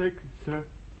forsaken, sir.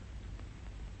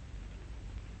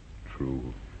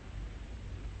 True.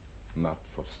 Not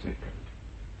forsaken.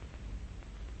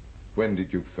 When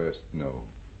did you first know?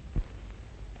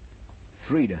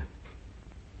 Frida.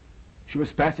 She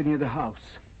was passing near the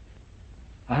house.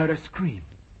 I heard her scream.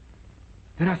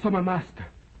 Then I saw my master.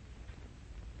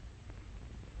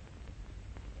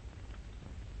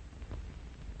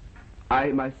 I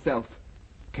myself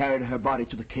carried her body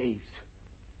to the caves.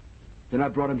 Then I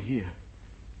brought him here.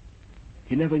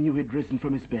 He never knew he'd risen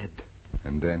from his bed.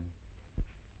 And then?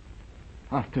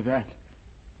 After that,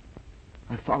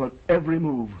 I followed every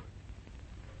move.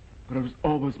 But it was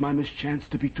always my mischance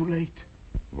to be too late.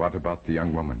 What about the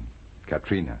young woman,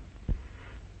 Katrina?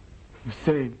 The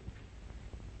same.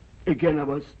 Again, I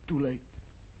was too late.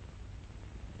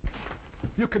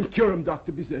 You can cure him,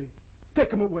 Dr. Bizet.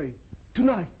 Take him away.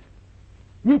 Tonight.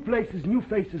 New places, new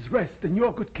faces, rest in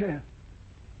your good care.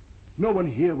 No one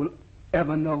here will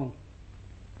ever know.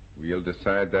 We'll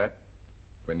decide that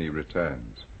when he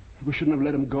returns. We shouldn't have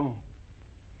let him go.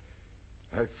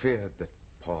 I feared that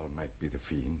Paul might be the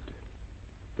fiend.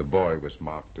 The boy was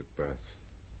marked at birth.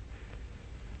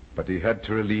 But he had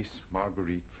to release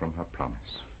Marguerite from her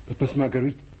promise. But Miss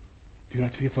Marguerite, do you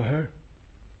not fear for her?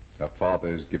 Her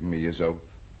father has given me his oath.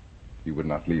 He would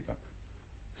not leave her.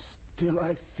 Still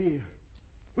I fear.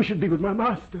 We should be with my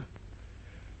master.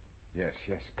 Yes,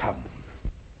 yes, come.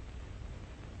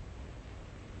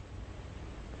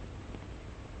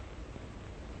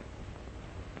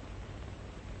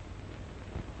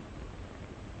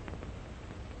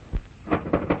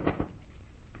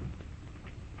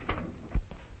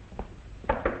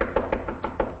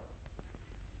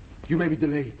 You may be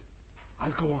delayed.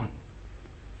 I'll go on.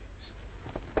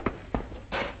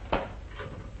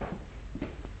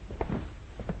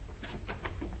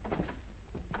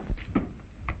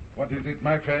 What is it,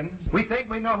 my friends? We think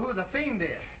we know who the fiend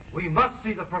is. We must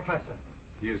see the professor.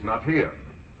 He is not here.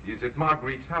 He is at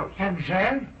Marguerite's house. And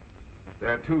Jeanne?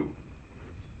 There, too.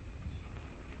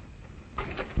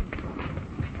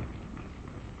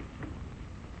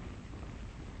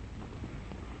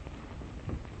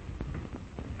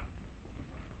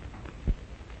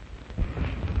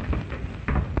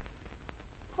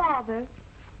 Father,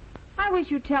 I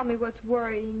wish you'd tell me what's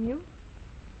worrying you.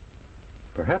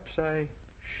 Perhaps I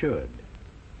should.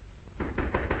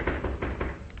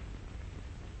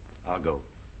 I'll go.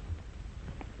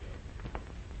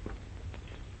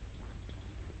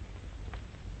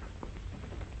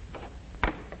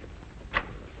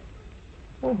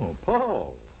 Oh,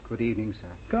 Paul. Good evening,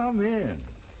 sir. Come in.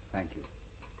 Thank you.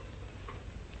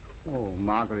 Oh,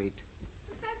 Marguerite.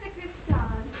 Professor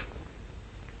Kristan.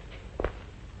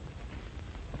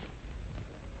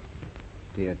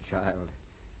 Dear child.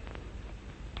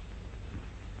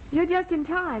 You're just in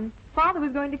time. Father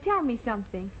was going to tell me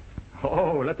something.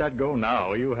 Oh, let that go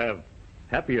now. You have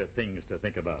happier things to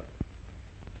think about.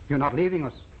 You're not leaving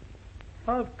us?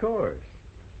 Of course.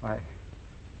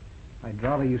 I'd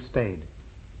rather you stayed.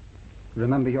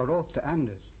 Remember your oath to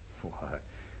Anders. Why,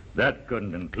 that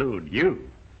couldn't include you.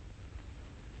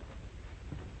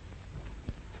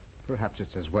 Perhaps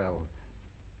it's as well.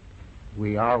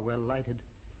 We are well lighted.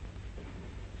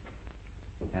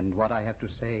 And what I have to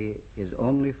say is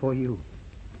only for you.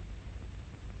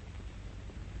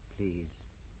 Please.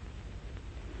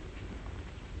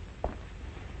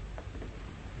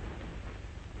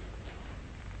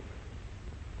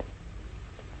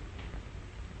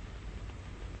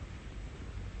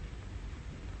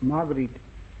 Marguerite,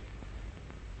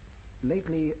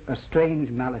 lately a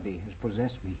strange malady has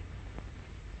possessed me.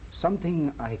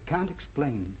 Something I can't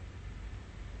explain,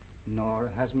 nor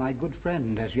has my good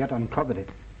friend as yet uncovered it.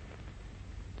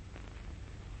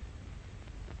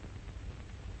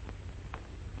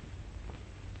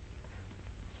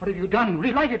 What have you done?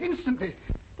 Relight it instantly.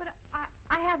 But I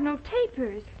have no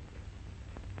tapers.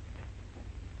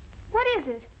 What is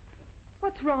it?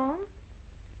 What's wrong?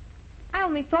 I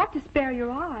only thought to spare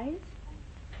your eyes.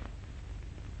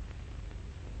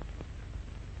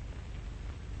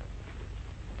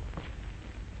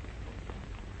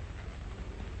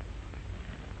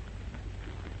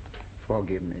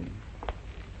 Forgive me.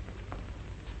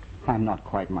 I'm not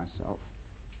quite myself.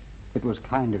 It was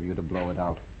kind of you to blow it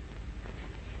out.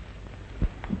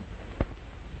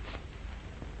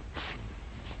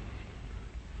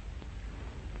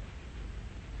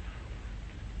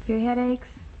 Your headaches?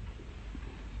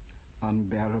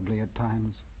 Unbearably at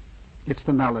times. It's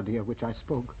the malady of which I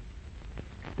spoke.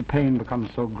 The pain becomes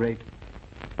so great.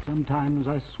 Sometimes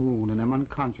I swoon and am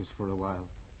unconscious for a while.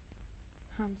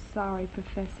 I'm sorry,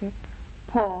 Professor.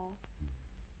 Paul.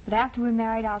 But after we're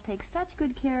married, I'll take such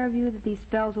good care of you that these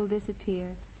spells will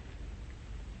disappear.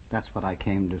 That's what I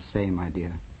came to say, my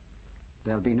dear.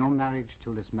 There'll be no marriage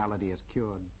till this malady is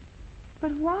cured.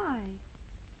 But why?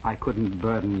 I couldn't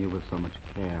burden you with so much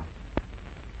care.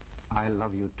 I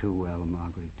love you too well,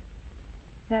 Marguerite.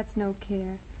 That's no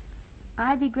care.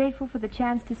 I'd be grateful for the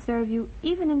chance to serve you,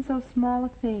 even in so small a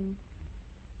thing.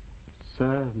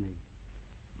 Serve me.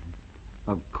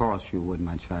 Of course you would,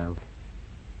 my child.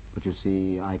 But you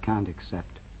see, I can't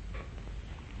accept.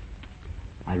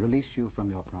 I release you from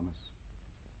your promise.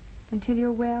 Until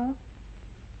you're well?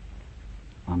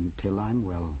 Until I'm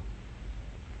well.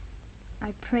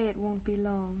 I pray it won't be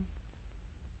long.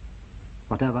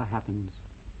 Whatever happens,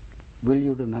 will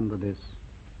you remember this?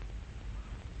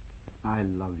 I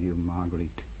love you,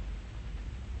 Marguerite.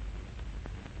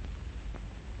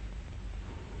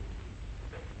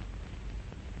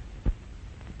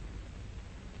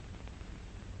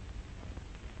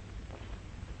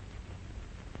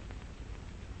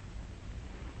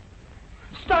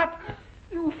 Stop!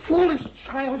 You foolish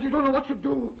child, you don't know what you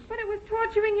do. But it was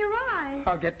torturing your eyes.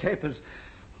 I'll get tapers.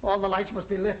 All the lights must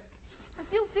be lit. A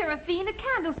few Seraphine, a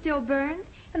candle still burns,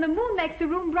 and the moon makes the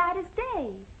room bright as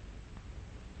day.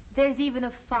 There's even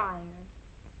a fire.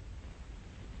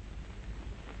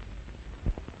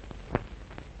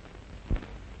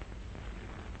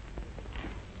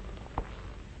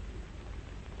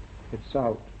 It's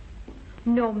out.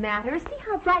 No matter. See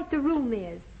how bright the room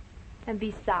is. And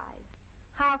besides,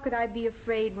 how could I be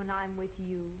afraid when I'm with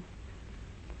you?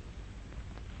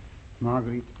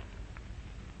 Marguerite,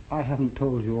 I haven't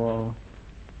told you all.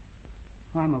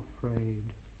 I'm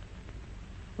afraid.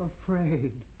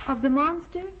 Afraid. Of the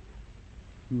monster?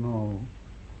 No.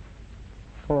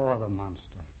 For the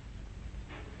monster.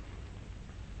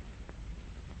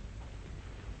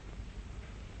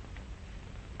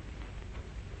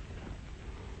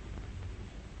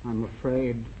 I'm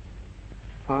afraid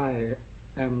I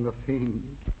am the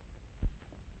fiend.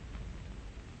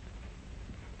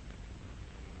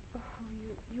 Oh,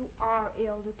 you are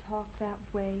ill to talk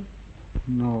that way.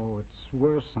 No, it's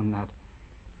worse than that.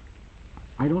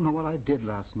 I don't know what I did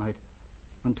last night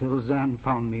until Zan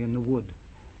found me in the wood.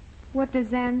 What does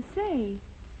Zan say?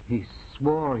 He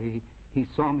swore he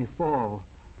saw me fall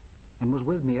and was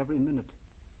with me every minute.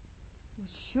 Well,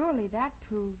 surely that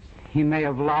proves... He may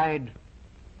have lied.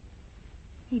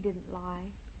 He didn't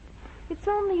lie. It's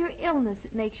only your illness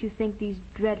that makes you think these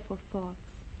dreadful thoughts.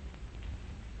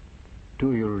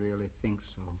 Do you really think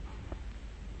so?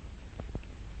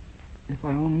 If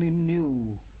I only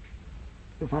knew.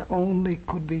 If I only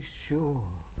could be sure.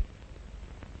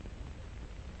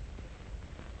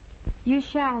 You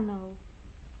shall know.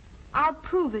 I'll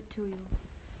prove it to you.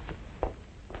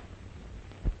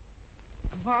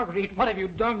 Marguerite, what have you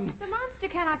done? The monster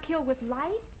cannot kill with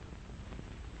light.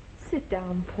 Sit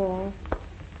down, Paul.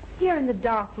 Here in the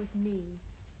dark with me.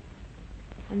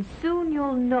 And soon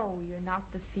you'll know you're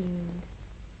not the fiend.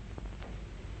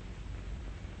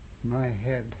 My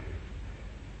head.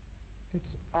 It's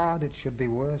odd it should be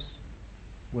worse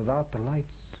without the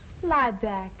lights. Lie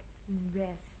back and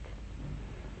rest.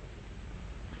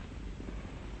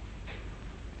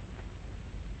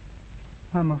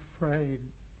 I'm afraid.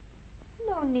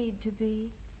 No need to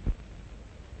be.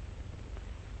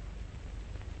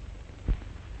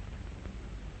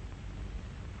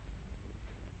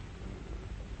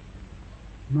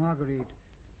 Marguerite,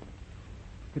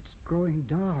 it's growing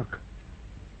dark.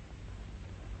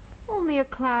 Only a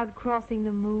cloud crossing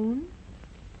the moon.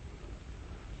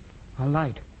 A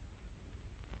light.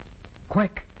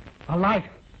 Quick, a light.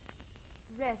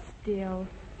 Rest still.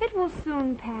 It will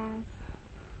soon pass.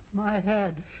 My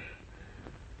head.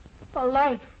 A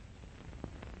light.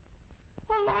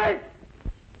 A light!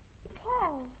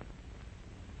 Paul!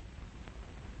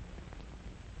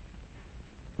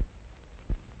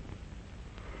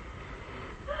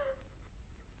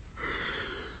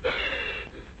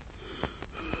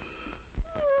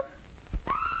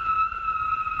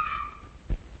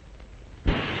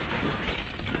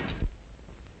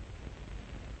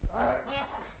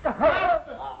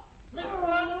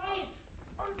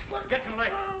 Get some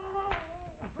light.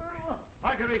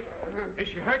 Marguerite, is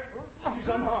she hurt? She's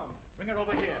unharmed. Bring her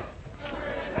over here.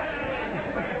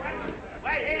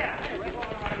 Right here.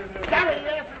 There he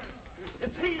is.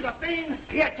 It's he, the fiend.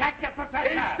 He attacked the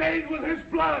professor. He stayed with his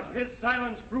blood. His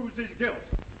silence proves his guilt.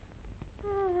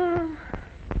 Oh.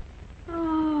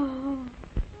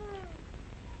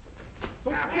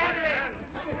 Get him!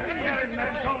 Get him,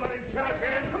 man. Don't let him kill us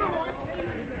again. Come on.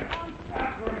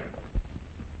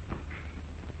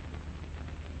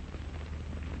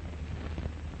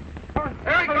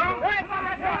 There he goes!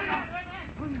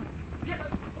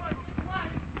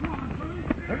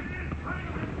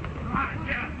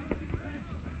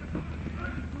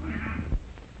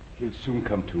 He'll soon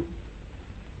come to.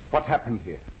 What happened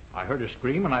here? I heard her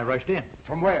scream and I rushed in.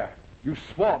 From where? You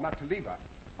swore not to leave her.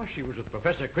 Well, she was with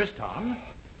Professor Kristan.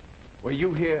 Were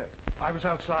you here? I was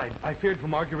outside. I feared for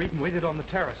Marguerite and waited on the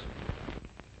terrace.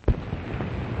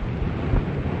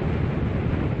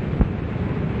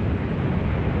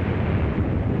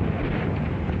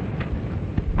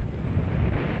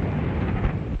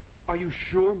 Are you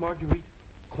sure, Marguerite?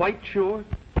 Quite sure?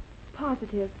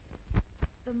 Positive.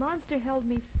 The monster held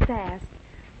me fast.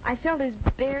 I felt his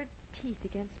bare teeth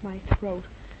against my throat.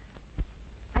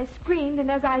 I I screamed,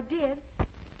 and as I did,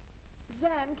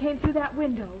 Zan came through that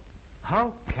window.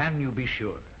 How can you be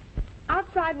sure?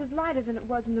 Outside was lighter than it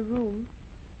was in the room.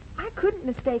 I couldn't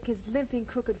mistake his limping,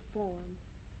 crooked form.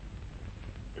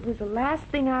 It was the last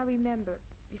thing I remember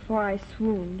before I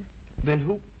swooned.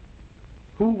 Then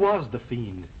who was the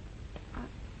fiend?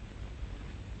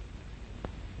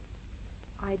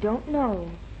 I don't know.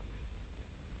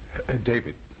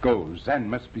 David, go. Zan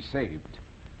must be saved.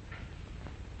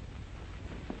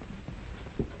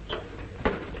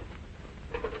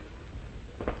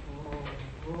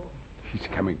 He's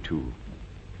coming to.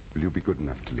 Will you be good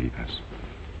enough to leave us?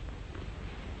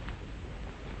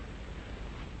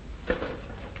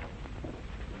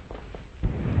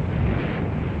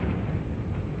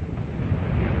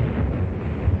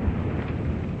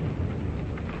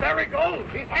 There he goes.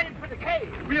 He's headed for the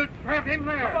cave. We'll trap him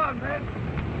there. Come on, man.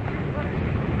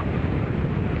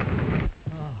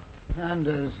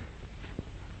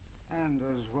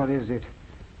 Anders, what is it?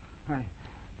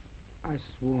 I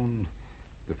swooned.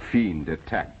 The fiend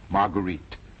attacked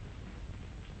Marguerite.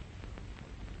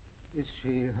 Is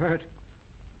she hurt?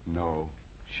 No,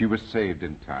 she was saved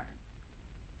in time.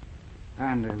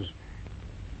 Anders,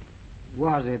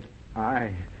 was it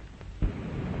I?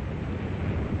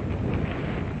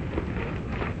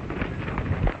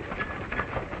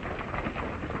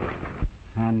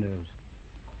 Anders,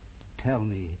 tell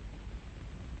me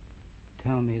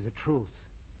the truth.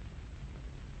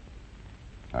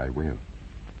 I will.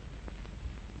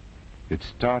 It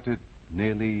started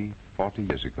nearly 40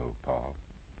 years ago, Paul,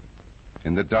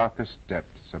 in the darkest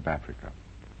depths of Africa.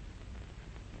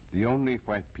 The only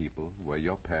white people were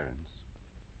your parents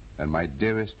and my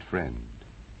dearest friend,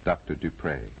 Dr.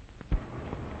 Dupre.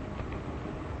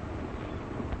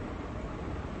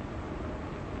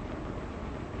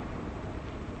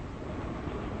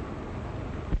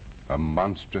 A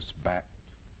monstrous bat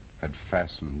had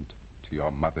fastened to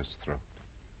your mother's throat.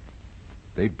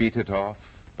 They beat it off,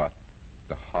 but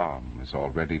the harm is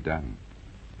already done.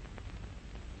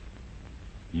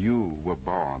 You were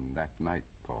born that night,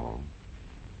 Paul,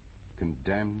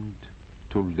 condemned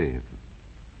to live.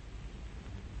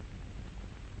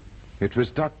 It was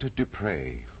Dr.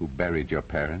 Dupre who buried your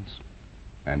parents,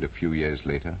 and a few years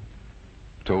later,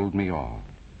 told me all.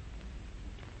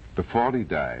 Before he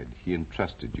died, he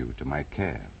entrusted you to my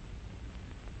care.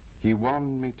 He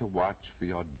warned me to watch for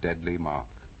your deadly mark,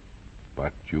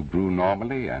 but you grew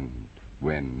normally, and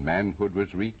when manhood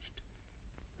was reached,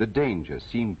 the danger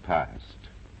seemed past.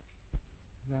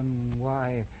 Then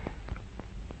why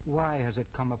has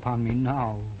it come upon me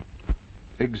now?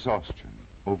 Exhaustion,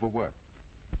 overwork.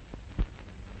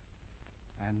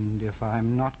 And if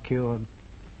I'm not cured,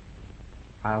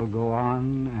 I'll go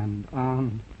on and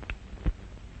on.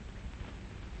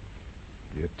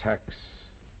 The attacks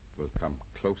will come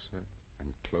closer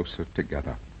and closer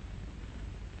together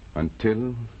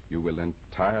until you will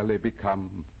entirely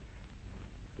become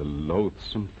the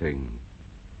loathsome thing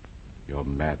your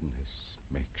madness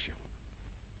makes you.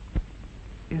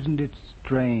 Isn't it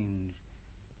strange?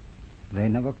 They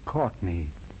never caught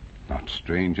me. Not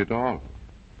strange at all.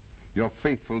 Your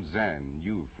faithful Zan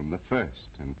knew from the first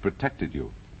and protected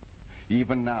you.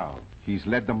 Even now, he's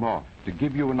led them off to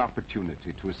give you an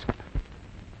opportunity to escape.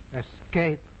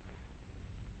 Escape?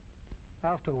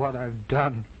 After what I've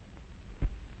done.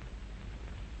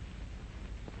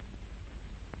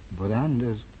 But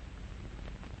Anders,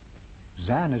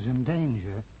 Zan is in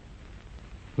danger.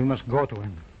 We must go to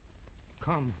him.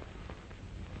 Come.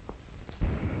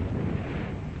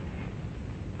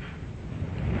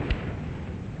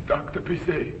 Dr.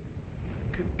 Bizet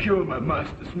can cure my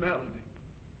master's malady.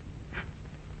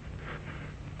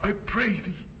 I pray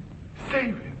thee,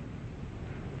 save him.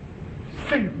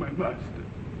 Save my master.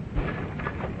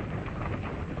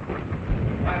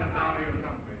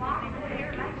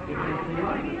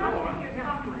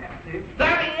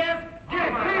 There he is!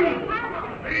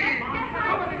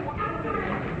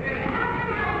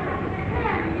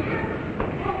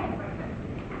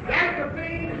 There's the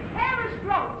fiend! Harris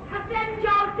throat! Condemned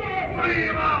y'all dead! Bring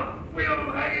him out!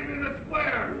 We'll hang him in the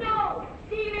square! No!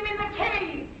 Seal him in the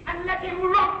cave and let him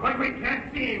rot! But we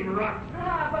can't see him rot!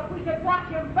 Ah, but we can watch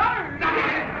him burn!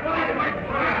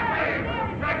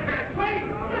 Wait!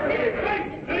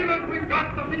 Even we've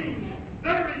got the fiend!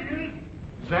 There he is!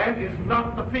 Zan is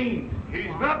not the fiend.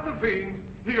 He's not the fiend.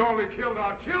 He only killed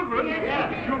our children.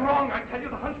 Yes. You're wrong. I tell you,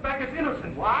 the hunchback is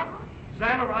innocent. What?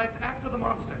 Zan arrived after the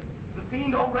monster. The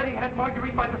fiend already had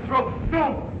Marguerite by the throat.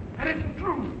 No, that isn't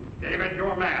true. David,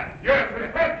 you're mad. Yes,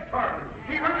 it has started.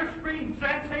 He heard her scream.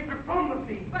 Zan saved her from the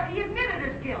fiend. But he admitted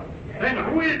his guilt. Then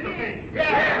who is the fiend?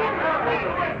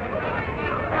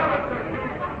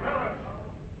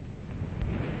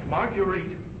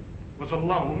 Marguerite was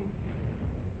alone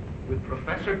with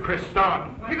Professor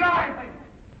Kristan. He lied!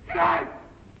 He lied!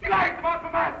 He lied about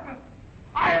the master!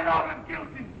 I alone am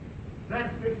guilty!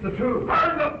 It's the truth.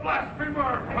 Burn the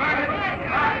blasphemer!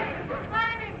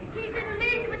 He's in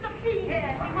league with the fiend.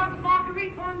 Yes, he wants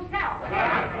Marguerite for himself.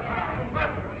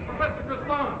 Professor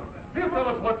Kristan, he'll tell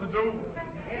us what to do.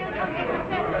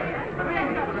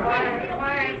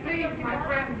 Why, please, my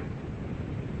friend.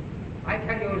 I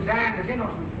tell you, Zan is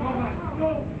innocent.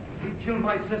 No. He killed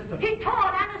my sister. He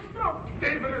tore Anna's throat.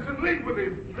 David is in league with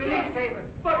him. Release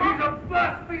David. But he's a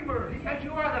blasphemer. He says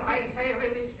you are the I say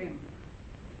release him.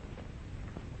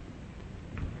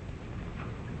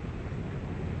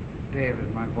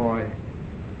 David, my boy,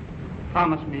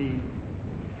 promise me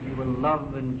you will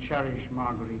love and cherish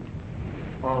Marguerite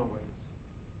always.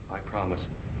 I promise.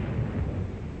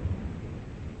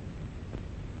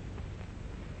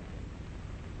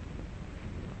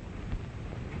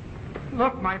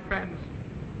 Look, my friends,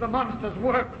 the monster's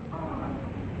work.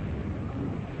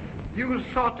 You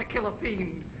sought to kill a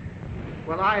fiend.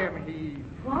 Well, I am he.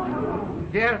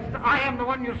 What? Yes, I am the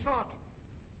one you sought.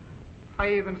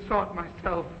 I even sought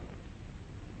myself.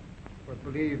 But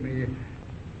believe me,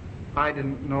 I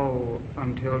didn't know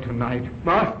until tonight.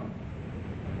 What?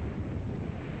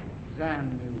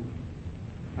 Zan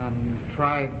knew and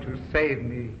tried to save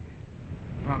me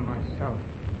from myself.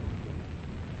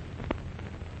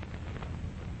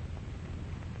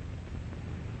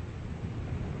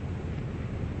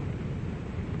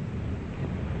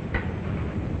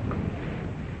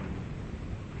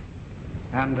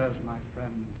 And as my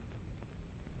friend,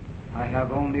 I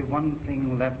have only one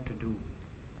thing left to do.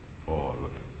 All.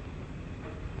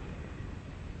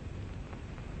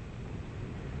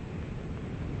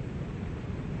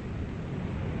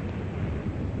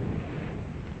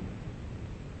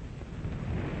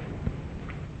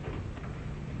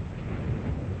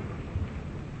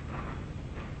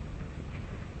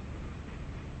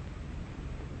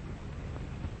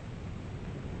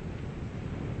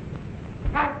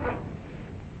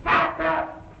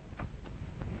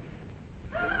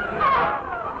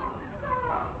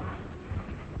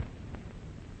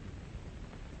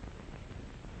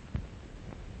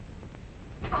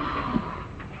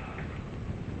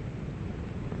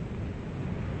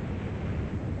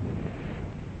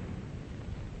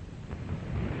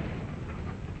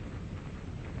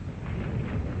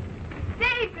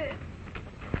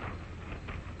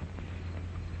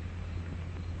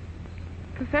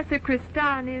 Professor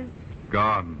Kristan is...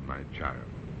 Gone, my child.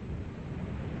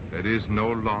 There is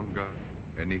no longer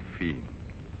any fiend.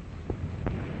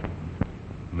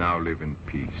 Now live in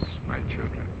peace, my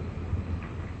children.